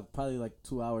 day, probably like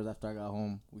 2 hours after I got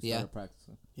home, we Yeah. started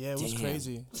practicing. Yeah, it was Damn.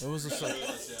 crazy. It was just like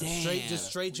Damn.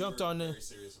 straight jumped on the Very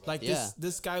serious about like it. Yeah.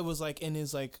 this guy was like in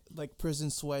his like prison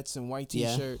sweats and white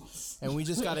Yeah. t-shirt, and we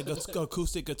just got a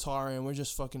acoustic guitar and we're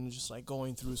just fucking just like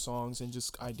going through songs and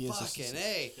just ideas. Fucking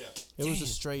A. Yeah. It was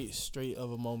Damn. a straight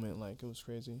of a moment. Like it was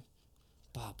crazy.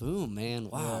 Bah, boom, man.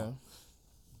 Wow. Yeah.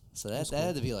 So that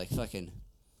had to be like fucking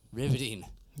riveting.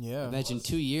 Yeah. Imagine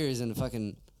 2 years in a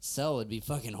fucking cell would be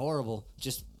fucking horrible.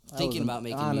 Just thinking about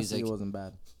making honestly, music. it wasn't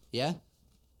bad. Yeah?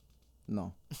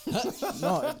 No.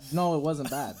 no, it wasn't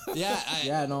bad. Yeah.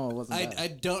 Yeah, no, it wasn't bad. I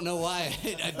don't know why.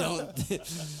 I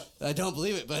don't I don't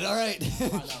believe it, but all right.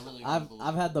 I'm not really gonna believe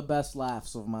I've had the best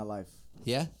laughs of my life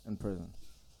Yeah? in prison.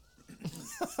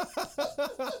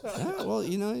 Well,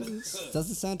 you know, it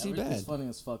doesn't sound too Everything's bad. funny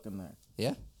as fuck in there.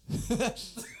 Yeah?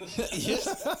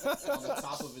 Yes. on the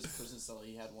top of his prison cell,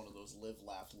 he had one of those live,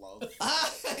 laugh, love.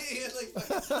 He had, like,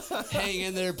 fucking hang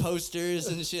in there posters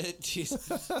and shit. Jeez.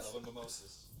 Loving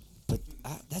mimosas. But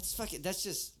that's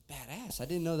just badass. I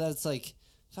didn't know that it's like,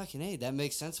 fucking A, that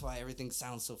makes sense why everything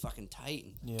sounds so fucking tight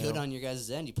and Yeah. good on your guys'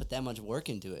 end. You put that much work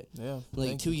into it. Yeah. Like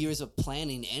Thank 2 years of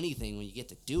planning anything when you get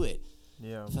to do it.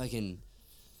 Yeah. Fucking,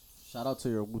 Shout out to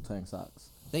your Wu-Tang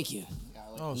socks. thank you. Yeah, I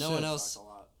like Oh, the shit. No one sock else. a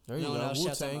lot. There you No one go. else Wu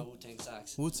shouts out my Tang. Wu-Tang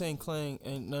socks. Wu Tang Clan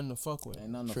ain't nothing to fuck with. Ain't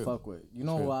nothing True. to fuck with. You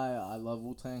know True. why I love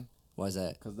Wu-Tang? Why is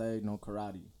that? Because they know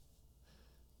karate.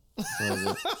 What is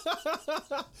it?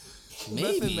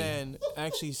 Method Maybe. Man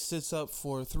actually sits up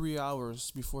for 3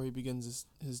 hours before he begins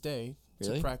his day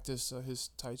Really? to practice his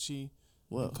Tai Chi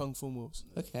Whoa. and Kung Fu moves.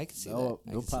 Okay, I can see They'll that.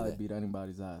 I can see probably that. beat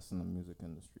anybody's ass in the music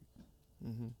industry,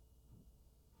 Mm-hmm.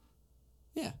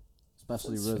 Yeah.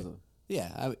 especially That's fair. RZA.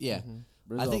 Yeah. Yeah.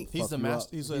 Mm-hmm. RZA think he's fuck the you mas-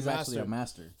 up. he's a actually master. a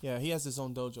master. Yeah, he has his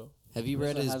own dojo. Have you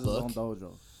read RZA his has book? his own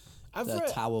dojo. I've The read.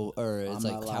 Tao, or it's I'm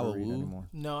like not allowed Tao to read Wu. anymore.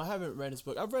 No, I haven't read his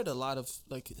book. I've read a lot of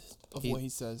He- what he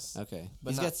says. Okay. But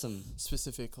He's not- got some.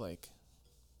 Specific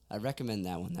I recommend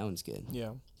that one. That one's good.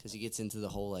 yeah. Because he gets into the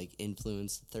whole like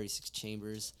influence, 36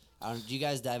 Chambers. Do you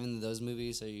guys dive into those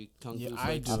movies? Are you kung Yeah, fu? I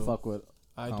freaks? do. I fuck with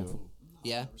I Kung do. Fu.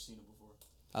 Yeah. I've never seen it before.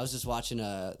 I was just watching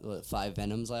 5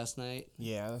 Venoms last night.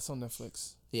 Yeah, that's on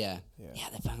Netflix. Yeah. Yeah. Yeah,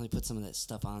 they finally put some of that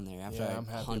stuff on there after Yeah, I I'm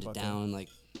happy hunted about that. down and like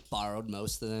borrowed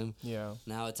most of them. Yeah,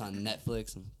 Now it's on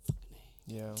Netflix. And fucking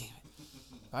yeah. damn it.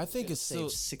 I think it's still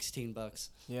Saved $16.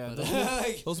 yeah. But, Those,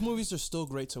 like, those movies are still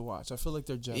great to watch. I feel like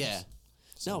they're gems. yeah.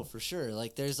 So- No, for sure.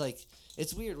 Like there's like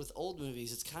it's weird with old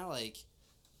movies. It's kind of like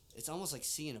it's almost like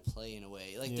seeing a play in a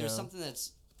way. Like there's Yeah. something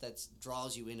that's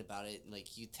draws you in about it.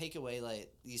 Like you take away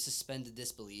like you suspend the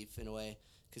disbelief in a way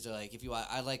because like if you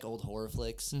I like old horror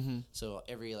flicks. Mm-hmm. So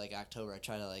every like October I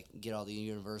try to like get all the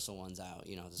Universal ones out.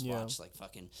 You know, just Yeah. watch like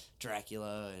fucking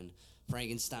Dracula and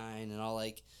Frankenstein and all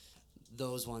like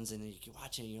those ones, and then you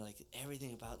watch it and you're like,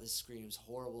 everything about this screams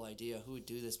horrible idea. Who would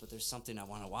do this? But there's something I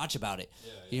want to watch about it.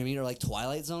 Yeah, You know what I mean? Or like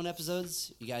Twilight Zone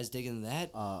episodes. You guys digging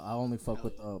that? I only fuck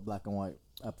with black and white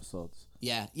episodes.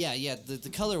 Yeah. The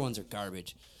color ones are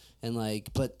garbage, and like,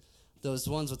 but those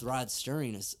ones with Rod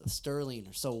Sterling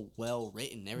are so well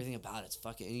written. Everything about it's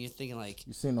fucking. And you're thinking like,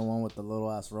 You seen the one with the little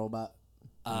ass robot?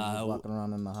 And he's just Uh, walking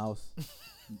around in the house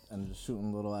and just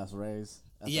shooting little ass rays.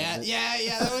 at the yeah, bit.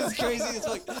 yeah. That was crazy. It's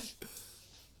like, It's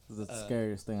the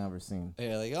scariest thing I've ever seen.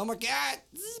 yeah, like oh my god.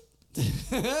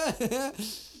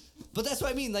 But that's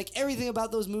what I mean. Like everything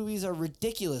about those movies are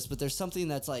ridiculous, but there's something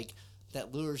that's like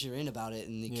that lures you in about it,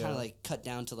 and you kind Yeah. of like cut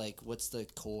down to like what's the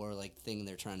core like thing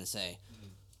they're trying to say.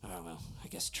 I don't know. I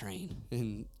guess train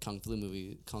in Kung Flu.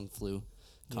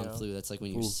 Yeah. That's like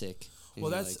when you're Ooh. sick. and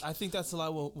Well, you're that's like, I think that's a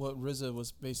lot what RZA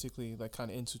was basically like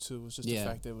kind of into too. Was just Yeah. the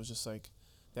fact that it was just like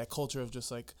that culture of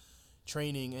just like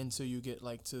training until you get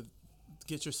like to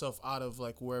get yourself out of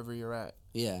like wherever you're at.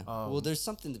 yeah. Well, um, there's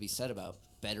something to be said about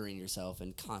bettering yourself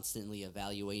and constantly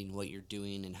evaluating what you're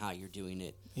doing and how you're doing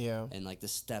it, Yeah. and like the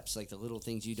steps, like the little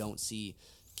things you don't see.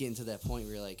 Getting to that point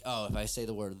where you're like, oh, if I say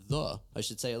the word the, I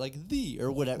should say it like the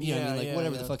or whatever. You know what I Yeah, mean? Like yeah,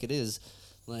 whatever yeah. the fuck it is.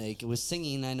 Like with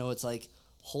singing, I know it's like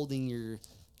holding your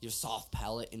soft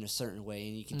palate in a certain way,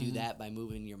 and you can do that by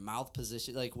moving your mouth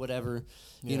position, like whatever.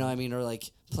 You know Yeah. what I mean? Or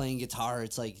like playing guitar,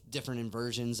 it's like different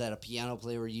inversions that a piano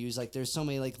player would use. Like there's so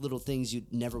many like little things you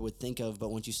never would think of,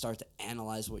 but once you start to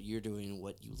analyze what you're doing and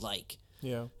what you like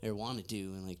Yeah. or want to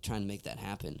do, and like trying to make that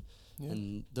happen. Yeah.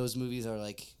 And those movies are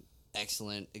like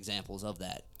excellent examples of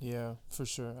that. Yeah, for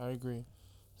sure. I agree.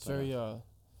 It's very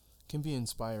can be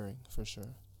inspiring for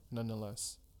sure.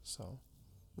 Nonetheless. So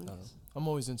I don't know. I'm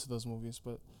always into those movies,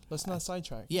 but let's not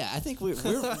sidetrack. Yeah, I think we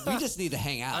just need to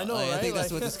hang out. I know, Like, I right? think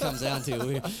that's Like- what this comes down to.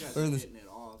 We're in this, Getting it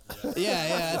off.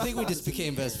 Yeah, I think we just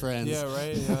became best friends. Yeah,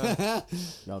 right. Yeah.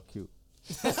 Y'all cute.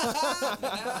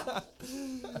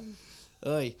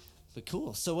 Oy. But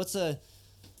cool. So what's did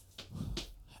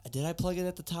I plug it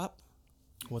at the top?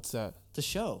 What's that? The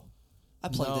show. I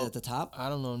plugged No. it at the top. I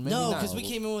don't know. Maybe No, not. because we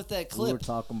came in with that We were clip.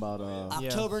 talking about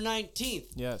October 19th.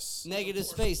 Yes. Negative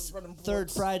Space.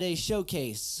 Third Friday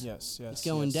showcase. Yes. It's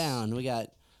going down. We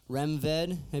got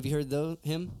Remved. Have you heard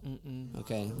him? Mm-mm.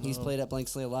 Okay. He's played at Blank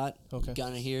Slate a lot. Okay.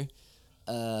 Gonna hear.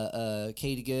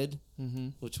 Katie Good, Mm-hmm.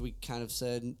 which we kind of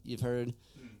said you've heard.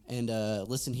 And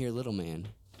Listen Here, Little Man.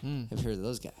 Mm. Have you heard of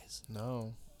those guys?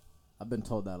 No. I've been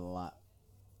told that a lot.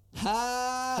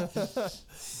 Ha!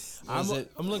 I'm looking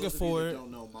For those of you that forward.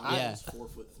 don't know, mine Yeah. is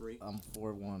 4'3". I'm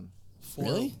 4'1".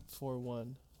 Really?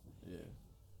 4'1". Yeah.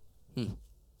 Hmm.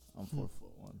 I'm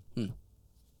 4'1".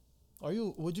 Are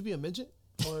you? Would you be a midget,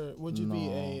 or would you be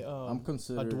a I'm a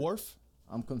considered. dwarf?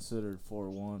 I'm considered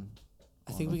 4'1".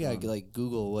 I think we gotta like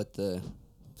Google what the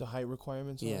The height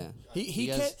requirements. Yeah. Are? He You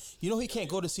guys- can't. You know he can't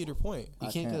go to Cedar Point, you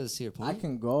I can't go can't- to Cedar I Point.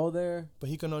 can go there, but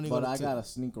he can only but go. I to gotta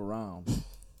sneak around.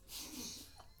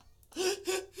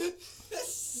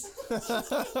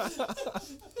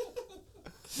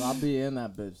 So I'll be in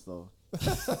that bitch though.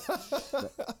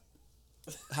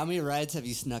 How many rides have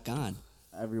you snuck on?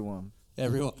 Everyone.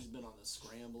 Everyone. He's been on the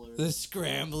Scrambler. The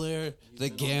Scrambler, He's the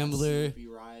been on that Gambler, Snoopy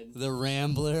ride. the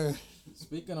Rambler.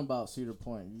 Speaking about Cedar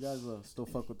Point, you guys still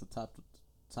fuck with the top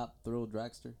thrill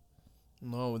dragster?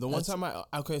 No, the one That's-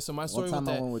 time so my One story time with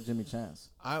I that, went with Jimmy Chance.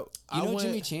 I You I know went,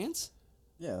 Jimmy Chance?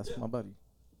 Yeah, that's my buddy.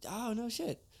 Oh no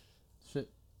shit. Shit.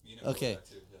 You know Okay. that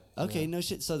too, yeah. Okay, no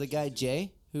shit. So the guy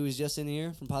Jay, who was just in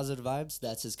here from Positive Vibes,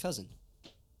 that's his cousin.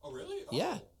 Oh, really? Oh.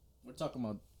 Yeah. We're talking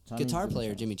about Chinese Guitar Jimmy player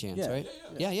Chance. Jimmy Chance, Yeah. right?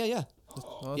 Yeah, Yeah.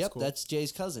 Oh, Oh, that's Yep, cool. that's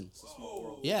Jay's cousin.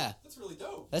 whoa. Yeah. That's really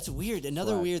dope. That's weird.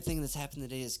 Another Right. weird thing that's happened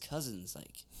today is cousins.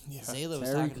 Like Yeah. Zayla was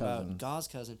Terry talking cousin. about Gau's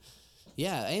cousin.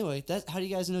 Yeah. Anyway, how do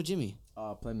you guys know Jimmy?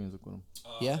 Play music with him.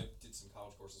 Yeah? I did some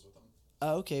college courses with him.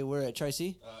 Oh, okay. We're at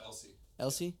Tri-C. LC.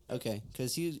 Elsie? Okay,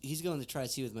 because he's going to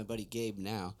Tri-C with my buddy Gabe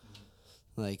now.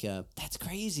 Like, that's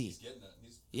crazy. He's getting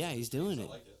it. He's doing I it.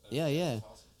 like it. Yeah. That's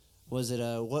awesome. Was it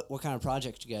what kind of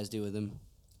project you guys do with him?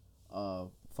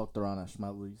 Fucked around at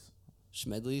Schmedley's.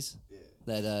 Schmedley's?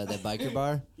 That biker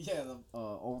bar? Yeah, the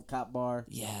old cop bar.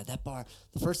 Yeah, that bar.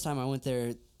 The first time I went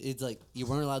there, it's like you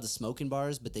weren't allowed to smoke in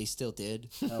bars, but they still did.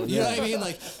 Hell You know yeah. what I mean?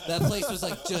 Like that place was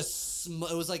like just.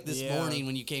 It was like this Yeah. morning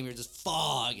when you came here, just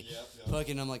fog. Yep.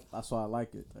 Fucking, I'm like, That's why I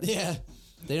like it. yeah.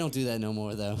 They don't do that no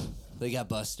more though. They got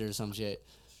busted or some shit.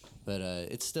 But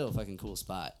it's still a fucking cool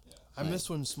spot. I miss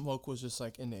when smoke was just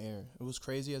like in the air. It was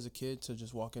crazy as a kid to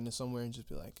just walk into somewhere and just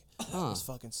be like, Huh. "Let's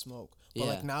fucking smoke." But Yeah.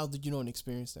 like now that you don't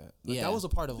experience that, like, Yeah. that was a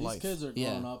part of These life. kids are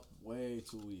Yeah. growing up way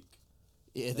too weak.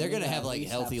 Yeah, they're gonna have like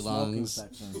healthy lungs,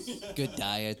 Sections. good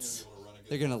diets. Able to run a good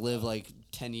They're gonna live like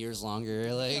 10 years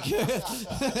longer. Like,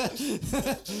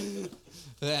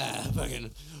 yeah,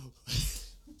 fucking.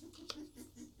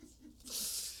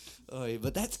 Oh,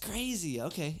 but that's crazy.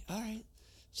 Okay, all right.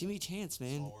 Jimmy Chance,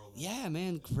 man. Small world, man. Yeah,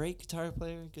 man. Great guitar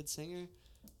player, good singer,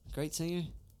 great singer,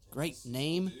 great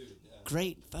name, dude. Yeah.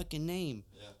 great fucking name.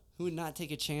 Yeah. Who would not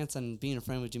take a chance on being a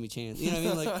friend with Jimmy Chance? You know what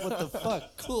I mean? Like, what the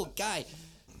fuck? Cool guy.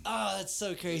 Oh, that's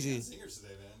so crazy. Singers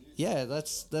today, man. Yeah,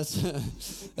 that's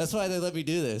that's why they let me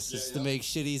do this, is to yeah. make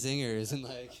shitty singers and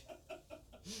like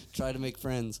try to make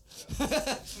friends.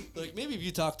 Like maybe if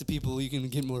you talk to people, you can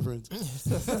get more friends.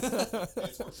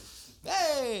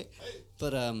 Hey.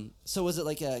 But so was it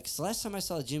like cause the last time I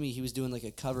saw Jimmy, he was doing like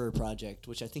a cover project,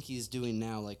 which I think he's doing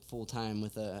now like full time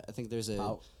with I think there's a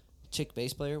Pout. chick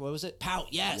bass player. What was it? Pout.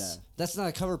 Yes. Yeah. That's not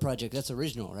a cover project. That's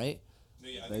original, right? No,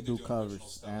 yeah, I They think do they're doing covers original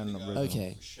stuff. and I think, original.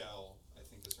 Okay. Michelle, I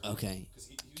think is her Okay. Because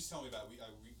he was telling me about we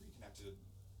reconnected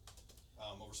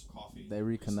over some coffee. They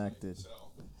reconnected. Recently,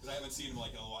 so, because I haven't seen him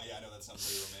like in a while. Yeah, I know that sounds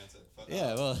very romantic. But,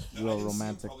 Yeah. Well. no, I Real didn't see him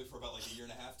romantic. probably for about like a year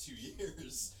and a half, 2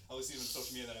 years. I always seen him on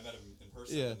social media, then I met him in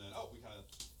person, Yeah. and then we kind of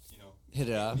Hit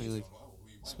it off, meet, and going, like, wow,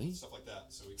 we sweet. stuff like that.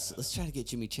 So we So kind let's try to get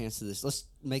Jimmy Chance to this. Let's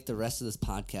make the rest of this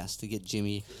podcast to get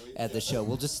Jimmy at the show.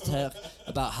 We'll just talk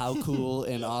about how cool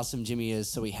and awesome Jimmy is,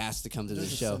 so he has to come to the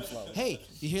show. Hey,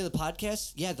 you hear the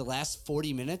podcast? Yeah, the last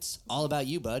 40 minutes, all about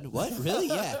you, bud. What? Really?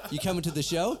 Yeah. You coming to the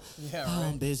show? Yeah, Oh,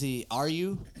 I'm busy. Are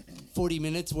you? 40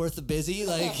 minutes worth of busy?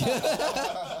 Like,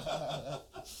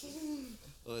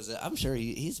 what was it? I'm sure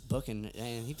he's booking,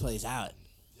 and he plays out.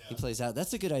 He plays out.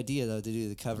 That's a good idea, though, to do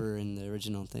the cover and the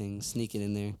original thing. Sneak it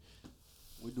in there.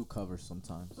 We do covers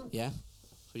sometimes. Yeah? Who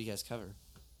do you guys cover?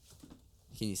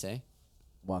 Can you say?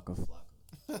 Waka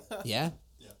Flocka. Yeah?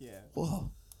 Yeah,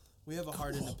 Whoa. we have a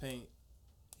Heart in the Paint.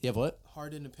 You have what?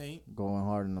 Heart in the Paint. Going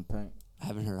hard in the paint. I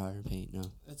haven't heard Harder Paint. No.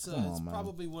 It's Come it's on, man.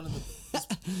 probably one of the.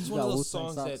 It's You one of got those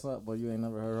Wu-Tang songs socks that up, but you ain't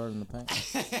never heard Hard in the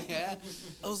Paint. Yeah. it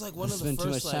was like one I of the spent first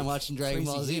too much time like, watching Dragon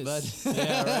Ball crazy Z, bud. hits.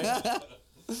 Yeah, right.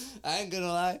 I ain't gonna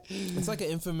lie. It's like an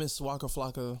infamous Waka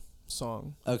Flocka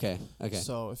song. Okay. Okay.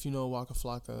 So if you know Waka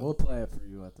Flocka, We'll play it for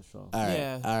you at the show. All right.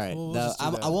 Yeah. All right. We'll No, just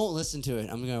do that. I won't listen to it.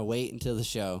 I'm gonna wait until the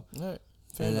show, all right,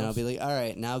 fair and then enough. I'll be like, all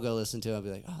right, now go listen to it. I'll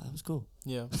be like, oh, that was cool.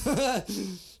 yeah.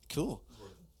 Cool.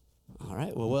 All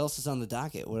right. Well, what else is on the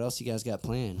docket? What else you guys got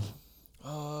planned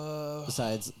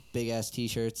besides big ass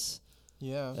T-shirts,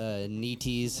 Yeah. knee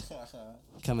tees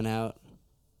coming out?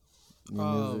 New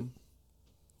music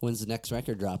When's the next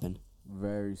record dropping?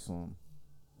 very soon.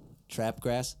 Trap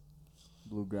Grass?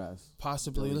 Bluegrass.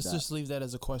 Possibly. Really Let's that. just leave that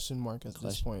as a question mark at this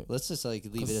Question. point. Let's just like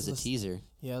leave it 'Cause as a let's- teaser.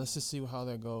 Yeah, let's just see how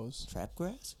that goes. Trap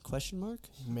Grass? Question mark?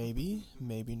 Maybe,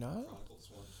 maybe not. Chronicles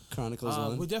 1. Chronicles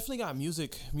We one. definitely got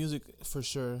music for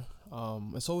sure.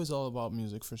 It's always all about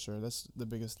music for sure. That's the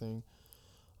biggest thing.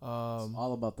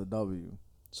 All about the W.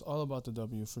 It's all about the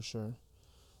W for sure.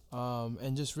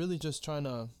 And just really just trying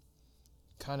to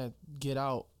kind of get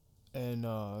out and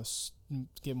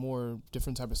get more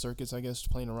different type of circuits, I guess,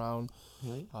 playing around.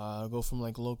 Right. Go from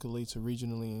like locally to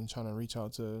regionally and trying to reach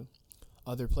out to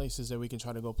other places that we can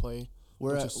try to go play,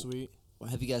 Where which is sweet.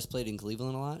 have you guys played in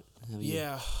Cleveland a lot? Have you-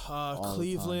 Yeah, the time.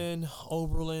 Cleveland,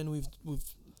 Oberlin. We've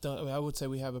done. I would say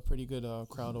we have a pretty good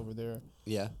crowd over there.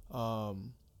 Yeah.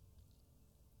 Um,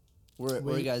 Where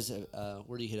We- you guys?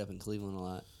 Where do you hit up in Cleveland a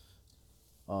lot?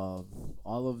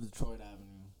 All of Detroit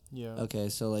Avenue. yeah. Okay,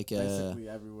 so like Basically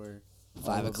everywhere. 5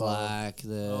 all of, o'clock.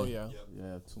 The Oh yeah.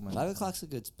 Yeah, too many. 5 o'clock's a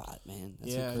good spot, man.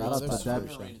 That's Yeah, a yeah, great Shout out spot to for a Debbie.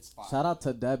 show. Underrated spot. Shout out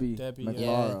to Debbie. Debbie, yeah. Yeah,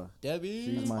 McLaura. Debbie.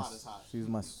 She's my Spot is hot.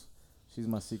 she's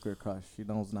my secret crush. She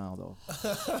knows now though.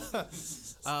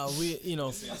 We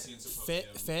Fantasy and Symposium.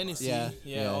 fantasy.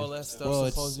 Yeah, all that stuff. Well,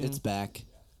 Symposium. it's back.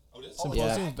 Oh, it is?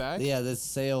 Symposium's back. Yeah, the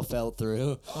sale fell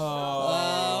through.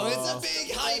 Oh. it's a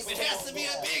big hype. It has to be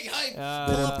a big hype. Uh,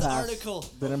 Pull up the pass. article.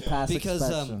 Didn't pass Because,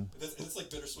 inspection. It's like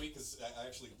bittersweet because I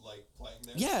actually like playing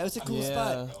there. Yeah, it's a cool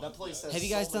Yeah. spot. That place has Have you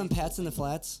guys so done many Pats in the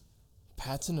Flats?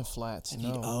 Pats in the Flats.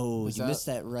 No. Oh, Is you missed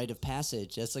that rite of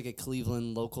passage. That's like a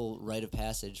Cleveland local rite of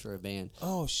passage for a band.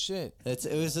 Oh shit. It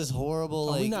was this horrible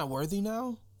Are like. we not worthy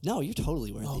now? No, you're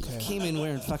totally worthy. Okay. You came in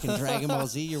wearing fucking Dragon Ball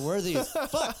Z. You're worthy as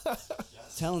fuck.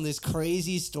 Telling these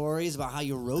crazy stories about how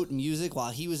you wrote music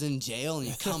while he was in jail, and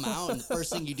you come out, and the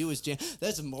first thing you do is jam.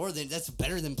 That's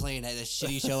better than playing at a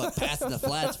shitty show at Pats in the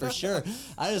Flats for sure.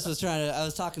 I just was I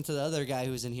was talking to the other guy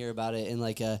who was in here about it, and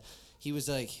like, he was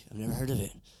like, I've never heard of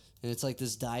it. And it's like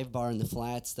this dive bar in the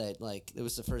Flats that like it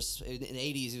was the first in the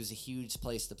 80s. It was a huge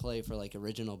place to play for like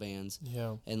original bands.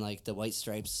 Yeah. And like the White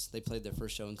Stripes, they played their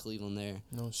first show in Cleveland there.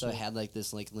 No So it shit. had like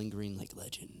this like lingering like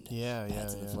legend. Yeah,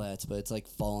 Pats in the yeah. Flats, but it's like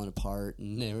falling apart,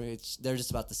 and they're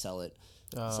just about to sell it.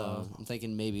 So I'm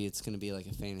thinking maybe it's gonna be like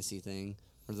a fantasy thing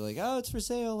where they're like, oh, it's for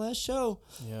sale, last show.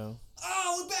 Yeah.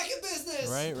 Oh, we're back in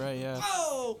business. Right, yeah.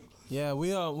 Oh, Yeah,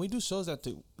 we do shows at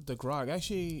the Grog.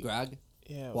 Actually, Grog,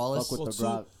 yeah. Wallace. Fuck with the two-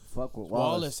 Grog. Fuck with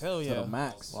Wallace, Wallace. hell To yeah. the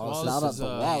max. Wallace Shout out is, to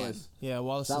Wallace. Yeah,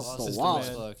 Wallace Shout is out to sister Wallace.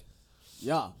 man. Look.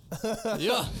 Yeah.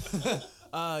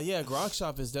 Yeah. Yeah, Grog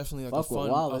Shop is definitely like Fuck with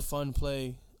a Wallace. fun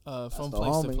play, fun the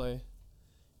place to homie. play.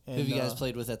 Who have you guys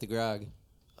played with at the Grog?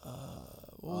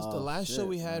 What was the Oh, last show shit,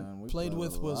 we had man. We played played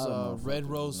with with a was lot of Red motherfuckers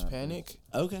Rose in that Panic.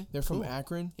 Okay. They're from cool.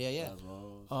 Akron. Yeah,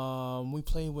 yeah. We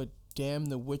played with Damn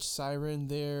the Witch Siren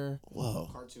there. Whoa.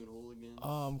 Cartoon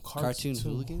hooligan. Cartoon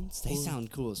Hooligans? They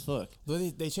sound cool as fuck.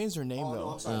 They changed their name Oh, no, though.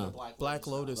 I'm sorry, Oh. the Black Black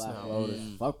Lotus Lotus. now. Black Lotus.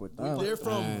 Fuck with them. They're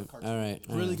from All right.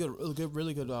 really good,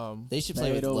 really good. They should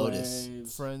play with Fatal Lotus.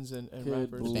 Waves, Friends and Kid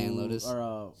rappers. Buu, Band Lotus.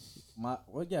 Or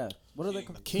what are they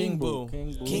called? King Boo.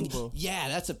 King Boo. King, Boo. yeah,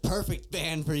 that's a perfect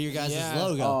band for your guys' Yeah.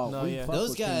 logo. Oh, No, we yeah. fuck Those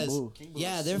with King guys, Boo.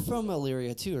 yeah, they're from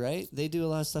Illyria too, right? They do a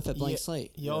lot of stuff at Blank Yeah.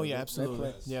 Slate. Yo, Yeah, yeah, they absolutely.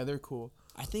 play- Yeah, they're cool.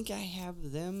 I think I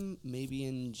have them maybe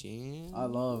in Jam. I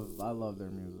love their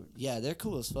music. Yeah, they're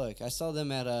cool as fuck. I saw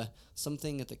them at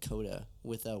something at the Coda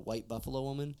with a White Buffalo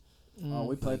Woman. Oh,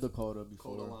 we played Dakota Coda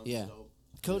before. Lounge Yeah. is dope.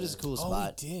 Coda's a cool Oh,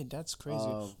 spot. we did. That's crazy.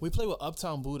 Uh, We play with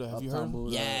Uptown Buddha. Have you heard? Uptown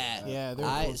Buddha. Yeah. Yeah, they're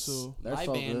I cool s- too. They're my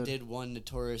so band good. did one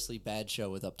notoriously bad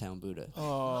show with Uptown Buddha.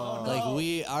 Oh,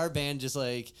 Like our band just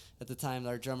like at the time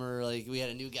our drummer like we had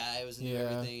a new guy who was new Yeah.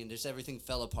 everything and just everything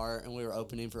fell apart and we were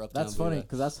opening for Uptown That's Buddha. funny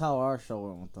because that's how our show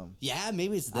went with them. Yeah,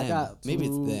 maybe it's them. I got maybe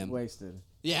too it's them. wasted.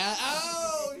 Yeah.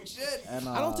 Oh shit. And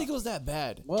I don't think it was that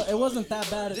bad. Well, it wasn't that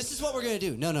bad. This is what we're gonna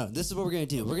do. No. This is what we're gonna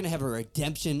do. We're gonna have a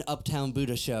Redemption Uptown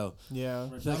Buddha show. Yeah.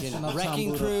 Fucking Uptown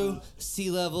Wrecking Buddha. Crew, Sea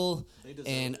Level, They deserve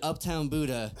and it. Uptown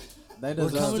Buddha. They We're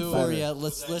deserve coming better. for you.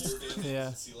 Let's.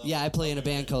 Yeah. Yeah, I play in a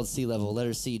band called Sea Level.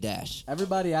 Letter C dash.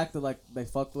 Everybody acted like they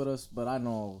fucked with us, but I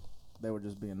know they were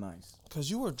just being nice. Cause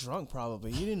you were drunk,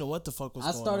 probably. You didn't know what the fuck was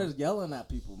I going started on. yelling at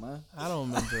people, man. I don't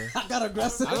remember. I got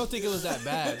aggressive. I don't think it was that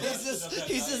bad.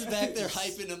 He's just back there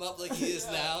hyping him up like he is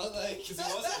now. Like, 'Cause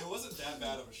it wasn't that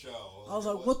bad of a show. I was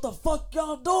like, "What the fuck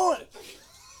y'all doing?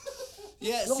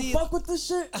 yeah, Don't see, fuck with this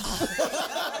shit."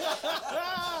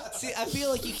 see, I feel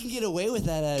like you can get away with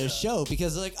that at a show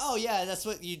because, like, oh yeah, that's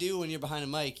what you do when you're behind a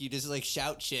mic. You just like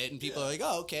shout shit, and people are like,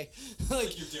 oh okay,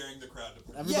 like You're daring the crowd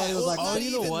to. Everybody was well, like, not Oh,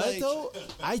 you know even, what like- though?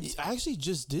 I actually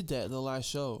just did that the last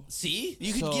show. See,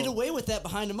 you could So- get away with that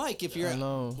behind a mic if you're I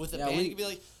know. with a Yeah, band. we- You could be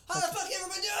like, how the fuck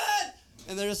everybody doing?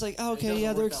 And they're just like, oh, It okay, doesn't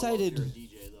yeah, they're work that well if excited. you're a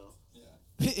DJ though.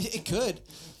 Yeah. It could.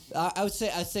 I'd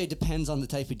say it depends on the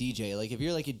type of DJ. Like if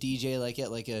you're like a DJ like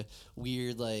at like a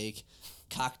weird like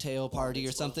cocktail party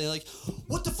or something, like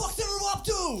what the fuck's everyone up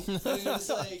to? And you're just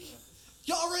like,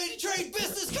 y'all ready to trade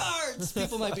business cards?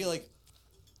 People might be like,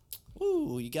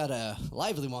 ooh, you got a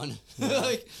lively one.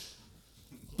 Like,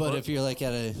 but if you're like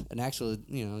at an actual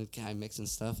guy mixing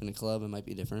stuff in a club, it might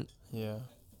be different. Yeah.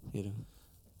 You know.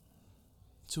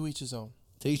 To each his own.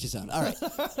 To each his own. All right,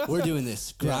 we're doing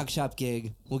this grog shop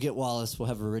gig. We'll get Wallace. We'll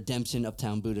have a Redemption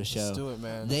Uptown Buddha show. Let's do it,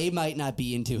 man. They might not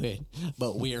be into it,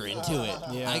 but we're into it.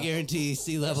 Yeah. I guarantee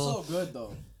Sea "So Level. good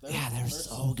though." Yeah, they're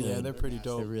so good. Yeah, they're pretty They're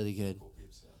dope. really good.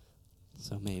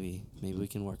 So maybe we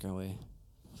can work our way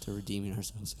to redeeming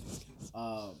ourselves.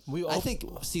 We all I think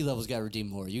Sea Level's got to redeem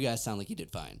more. You guys sound like you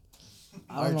did fine.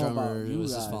 I Our don't know drummer about you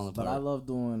was guys, just falling but I apart. love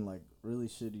doing like really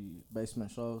shitty basement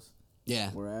shows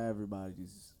Yeah, where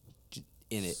everybody's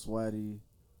in it. sweaty,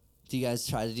 Do you guys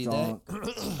try to do drunk.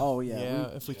 Oh yeah, yeah,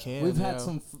 if we can. we've yeah. had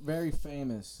some very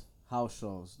famous house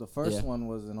shows. The first Yeah. one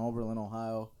was in Oberlin,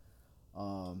 Ohio,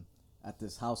 at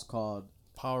this house called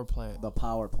power plant. the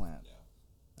Power Plant.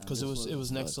 And Because this it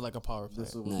was next to like a power plant.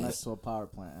 This was Nice. next to a power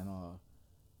plant, and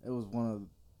it was one of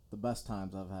the best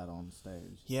times I've had on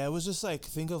stage. Yeah, it was just like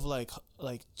think of like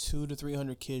 200 to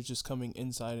 300 kids just coming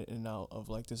inside and out of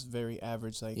like this very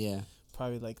average like Yeah.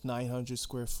 probably like 900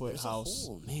 square foot house,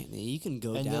 Oh man, you can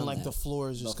go and down then like that. the floor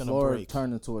is just The gonna floor break.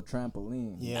 turned into a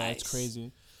trampoline. Yeah, it's Nice.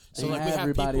 crazy. So And like we have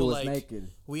everybody people was like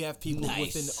naked. we have people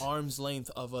Nice. within arm's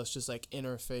length of us just like in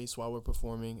our face while we're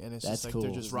performing, and it's That's just like cool.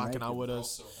 they're just rocking out Naked. with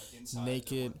us. Also, inside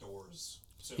naked. there were doors.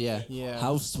 So Yeah. Yeah.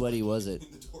 How sweaty was it?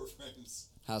 in the door frames.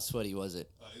 How sweaty was it?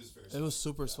 It was very. It was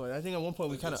super sweaty. I think at one point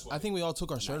we Like, kind of, good I sweaty. think we all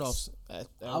took our shirt Nice. off.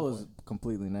 At I one was point.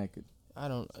 completely naked. I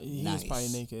don't. He Nice. was probably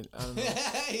naked. I don't know.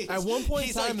 At At one point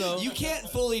in time, though- you can't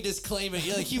fully disclaim it.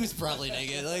 You're like, he was probably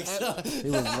naked. Like, so. He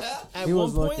was. At He one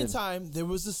was point in looking. time, there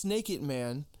was this naked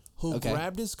man who Okay.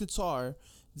 grabbed his guitar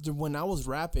when I was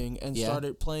rapping and Yeah.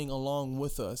 started playing along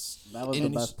with us. That was And the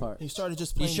he best part. He started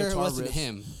just You playing sure it guitar wasn't riffs.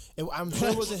 him? I'm sure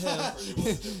it wasn't him.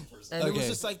 And it was Okay.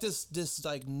 just like this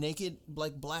like naked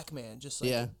like black man just like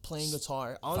Yeah. playing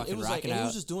guitar. Fucking It was like rocking and he out.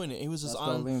 was just doing it. He was just That's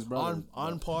on Darlene's brother.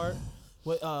 on par.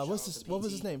 What what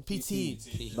was his name? PT.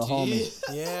 The homie.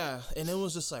 Yeah, and it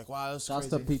was just like wow, it was Shouts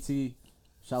crazy. to PT.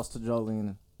 Shouts to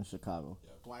Jolene in Chicago.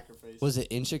 Blacker face. Was it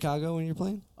in Chicago when you're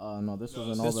playing? No, this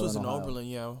was in This Oberlin, was in Ohio. Oberlin,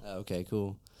 yeah. Oh, okay,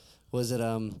 cool. Was it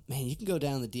man? You can go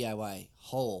down the DIY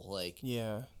hole. Like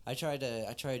Yeah. I tried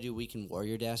to do Weekend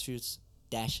Warrior dashes.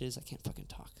 I can't fucking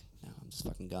talk. No, I'm just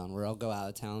fucking gone. Where I'll go out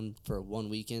of town for one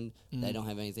weekend. That I don't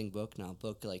have anything booked, and I'll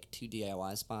book like 2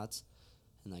 DIY spots,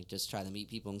 and like just try to meet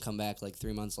people and come back like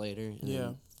 3 months later. And Yeah.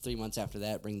 then 3 months after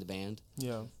that, bring the band.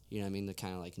 Yeah. You know what I mean? To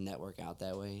kind of like network out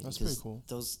that way. That's Because pretty cool.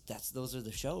 Those are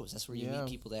the shows. That's where you Yeah. meet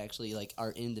people that actually like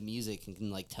are into music and can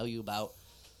like tell you about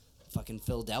fucking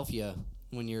Philadelphia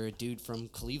when you're a dude from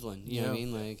Cleveland. You know what I Yeah.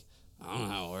 mean? Like, I don't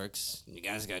know how it works. You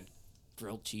guys got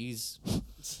grilled cheese.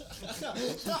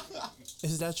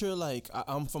 Is that your like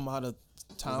I'm from out of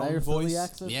Is town that your voice? Philly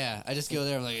accent? Yeah, I just go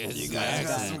there. I'm like, you guys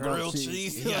got some grilled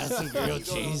cheese. You got some You grilled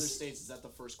go to other cheese. states, is that the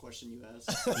first question you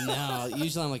ask? No,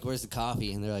 usually I'm like, where's the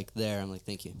coffee? And they're like, there. I'm like,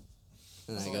 thank you.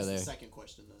 And then I So go that's there. the second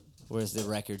question then. Where's the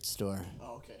record store?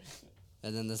 Oh, okay.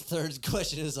 And then the third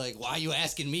question is like, why are you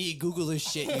asking me? Google this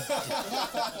shit.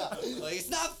 Like, it's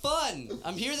not fun.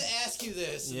 I'm here to ask you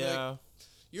this. And Yeah. like,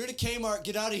 you're in a Kmart.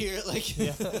 Get out of here. Like.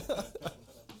 Yeah.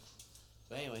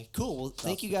 But anyway, cool. Well,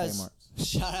 thank out you to guys. Kmart.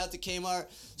 Shout out to Kmart.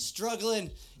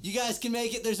 Struggling. You guys can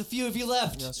make it. There's a few of you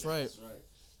left. That's right.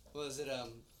 What was it?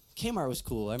 Kmart was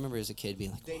cool. I remember as a kid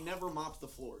being like, They never mopped the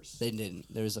floors. they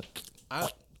didn't. There was a.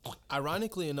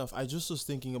 Ironically enough, I just was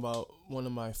thinking about one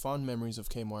of my fond memories of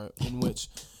Kmart in which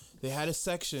they had a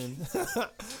section.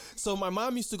 So my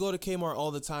mom used to go to Kmart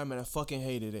all the time and I fucking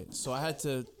hated it. So I had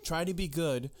to try to be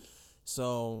good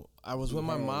So I was with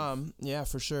my mom, yeah,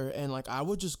 for sure. And like I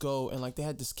would just go and like they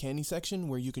had this candy section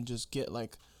where you can just get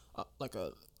like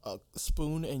a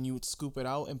spoon and you would scoop it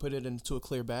out and put it into a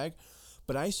clear bag.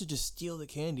 But I used to just steal the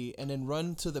candy and then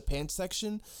run to the pants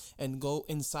section and go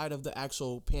inside of the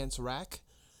actual pants rack.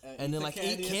 And then like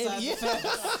eat candy. Yeah.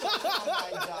 Oh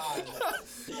my god.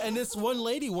 And this one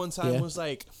lady one time was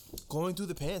like going through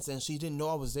the pants and she didn't know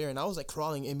I was there, and I was like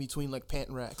crawling in between like pant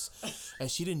racks,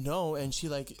 and she didn't know, and she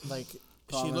like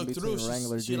she looked through.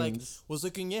 She like was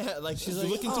looking, like she's like,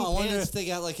 looking through I wonder pants. if they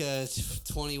got like a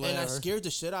 20 whatever. And I scared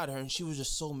the shit out of her, and she was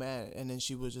just so mad. And then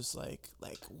she was just like,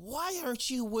 why aren't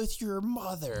you with your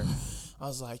mother? I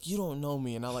was like, you don't know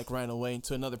me, and I like ran away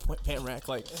into another pant rack,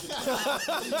 like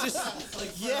just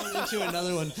like into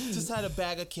another one. Just had a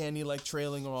bag of candy like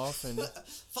trailing off, and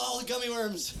Follow the gummy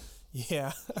worms.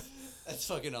 yeah. That's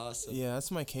fucking awesome. Yeah,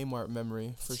 that's my Kmart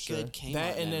memory for sure. Good Kmart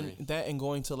that and memory. then that and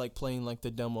going to like playing like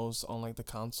the demos on like the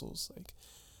consoles. Like,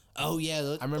 Oh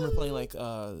yeah, I remember playing like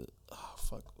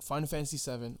Final Fantasy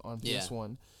VII on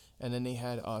PS1, and then they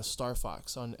had Star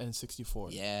Fox on N64.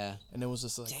 Yeah, and it was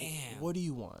just like, damn. What do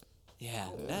you want? Yeah,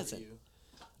 that's it.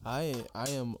 I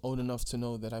am old enough to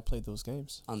know that I played those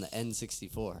games. On the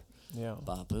N64. Yeah.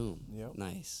 Ba boom. Yep.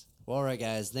 Nice. Well, all right,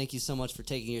 guys. Thank you so much for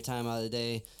taking your time out of the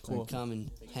day Cool. to come and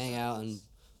hang out and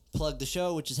plug the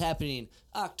show, which is happening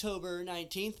October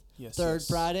 19th, Yes, third yes.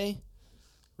 Friday.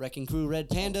 Wrecking Crew Red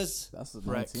Pandas. That's the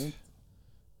Wreck. 19th.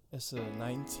 It's a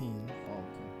 19. Oh,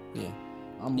 okay. Yeah.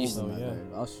 I'm You- moving that yeah. day.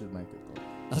 I should make it though.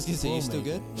 I was gonna say, you We'll still make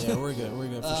good? it. Yeah, we're good. We're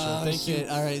good for sure. Oh, Thank shit.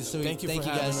 you. All right. So Thank you thank for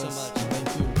you guys having so us. much.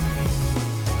 Thank you.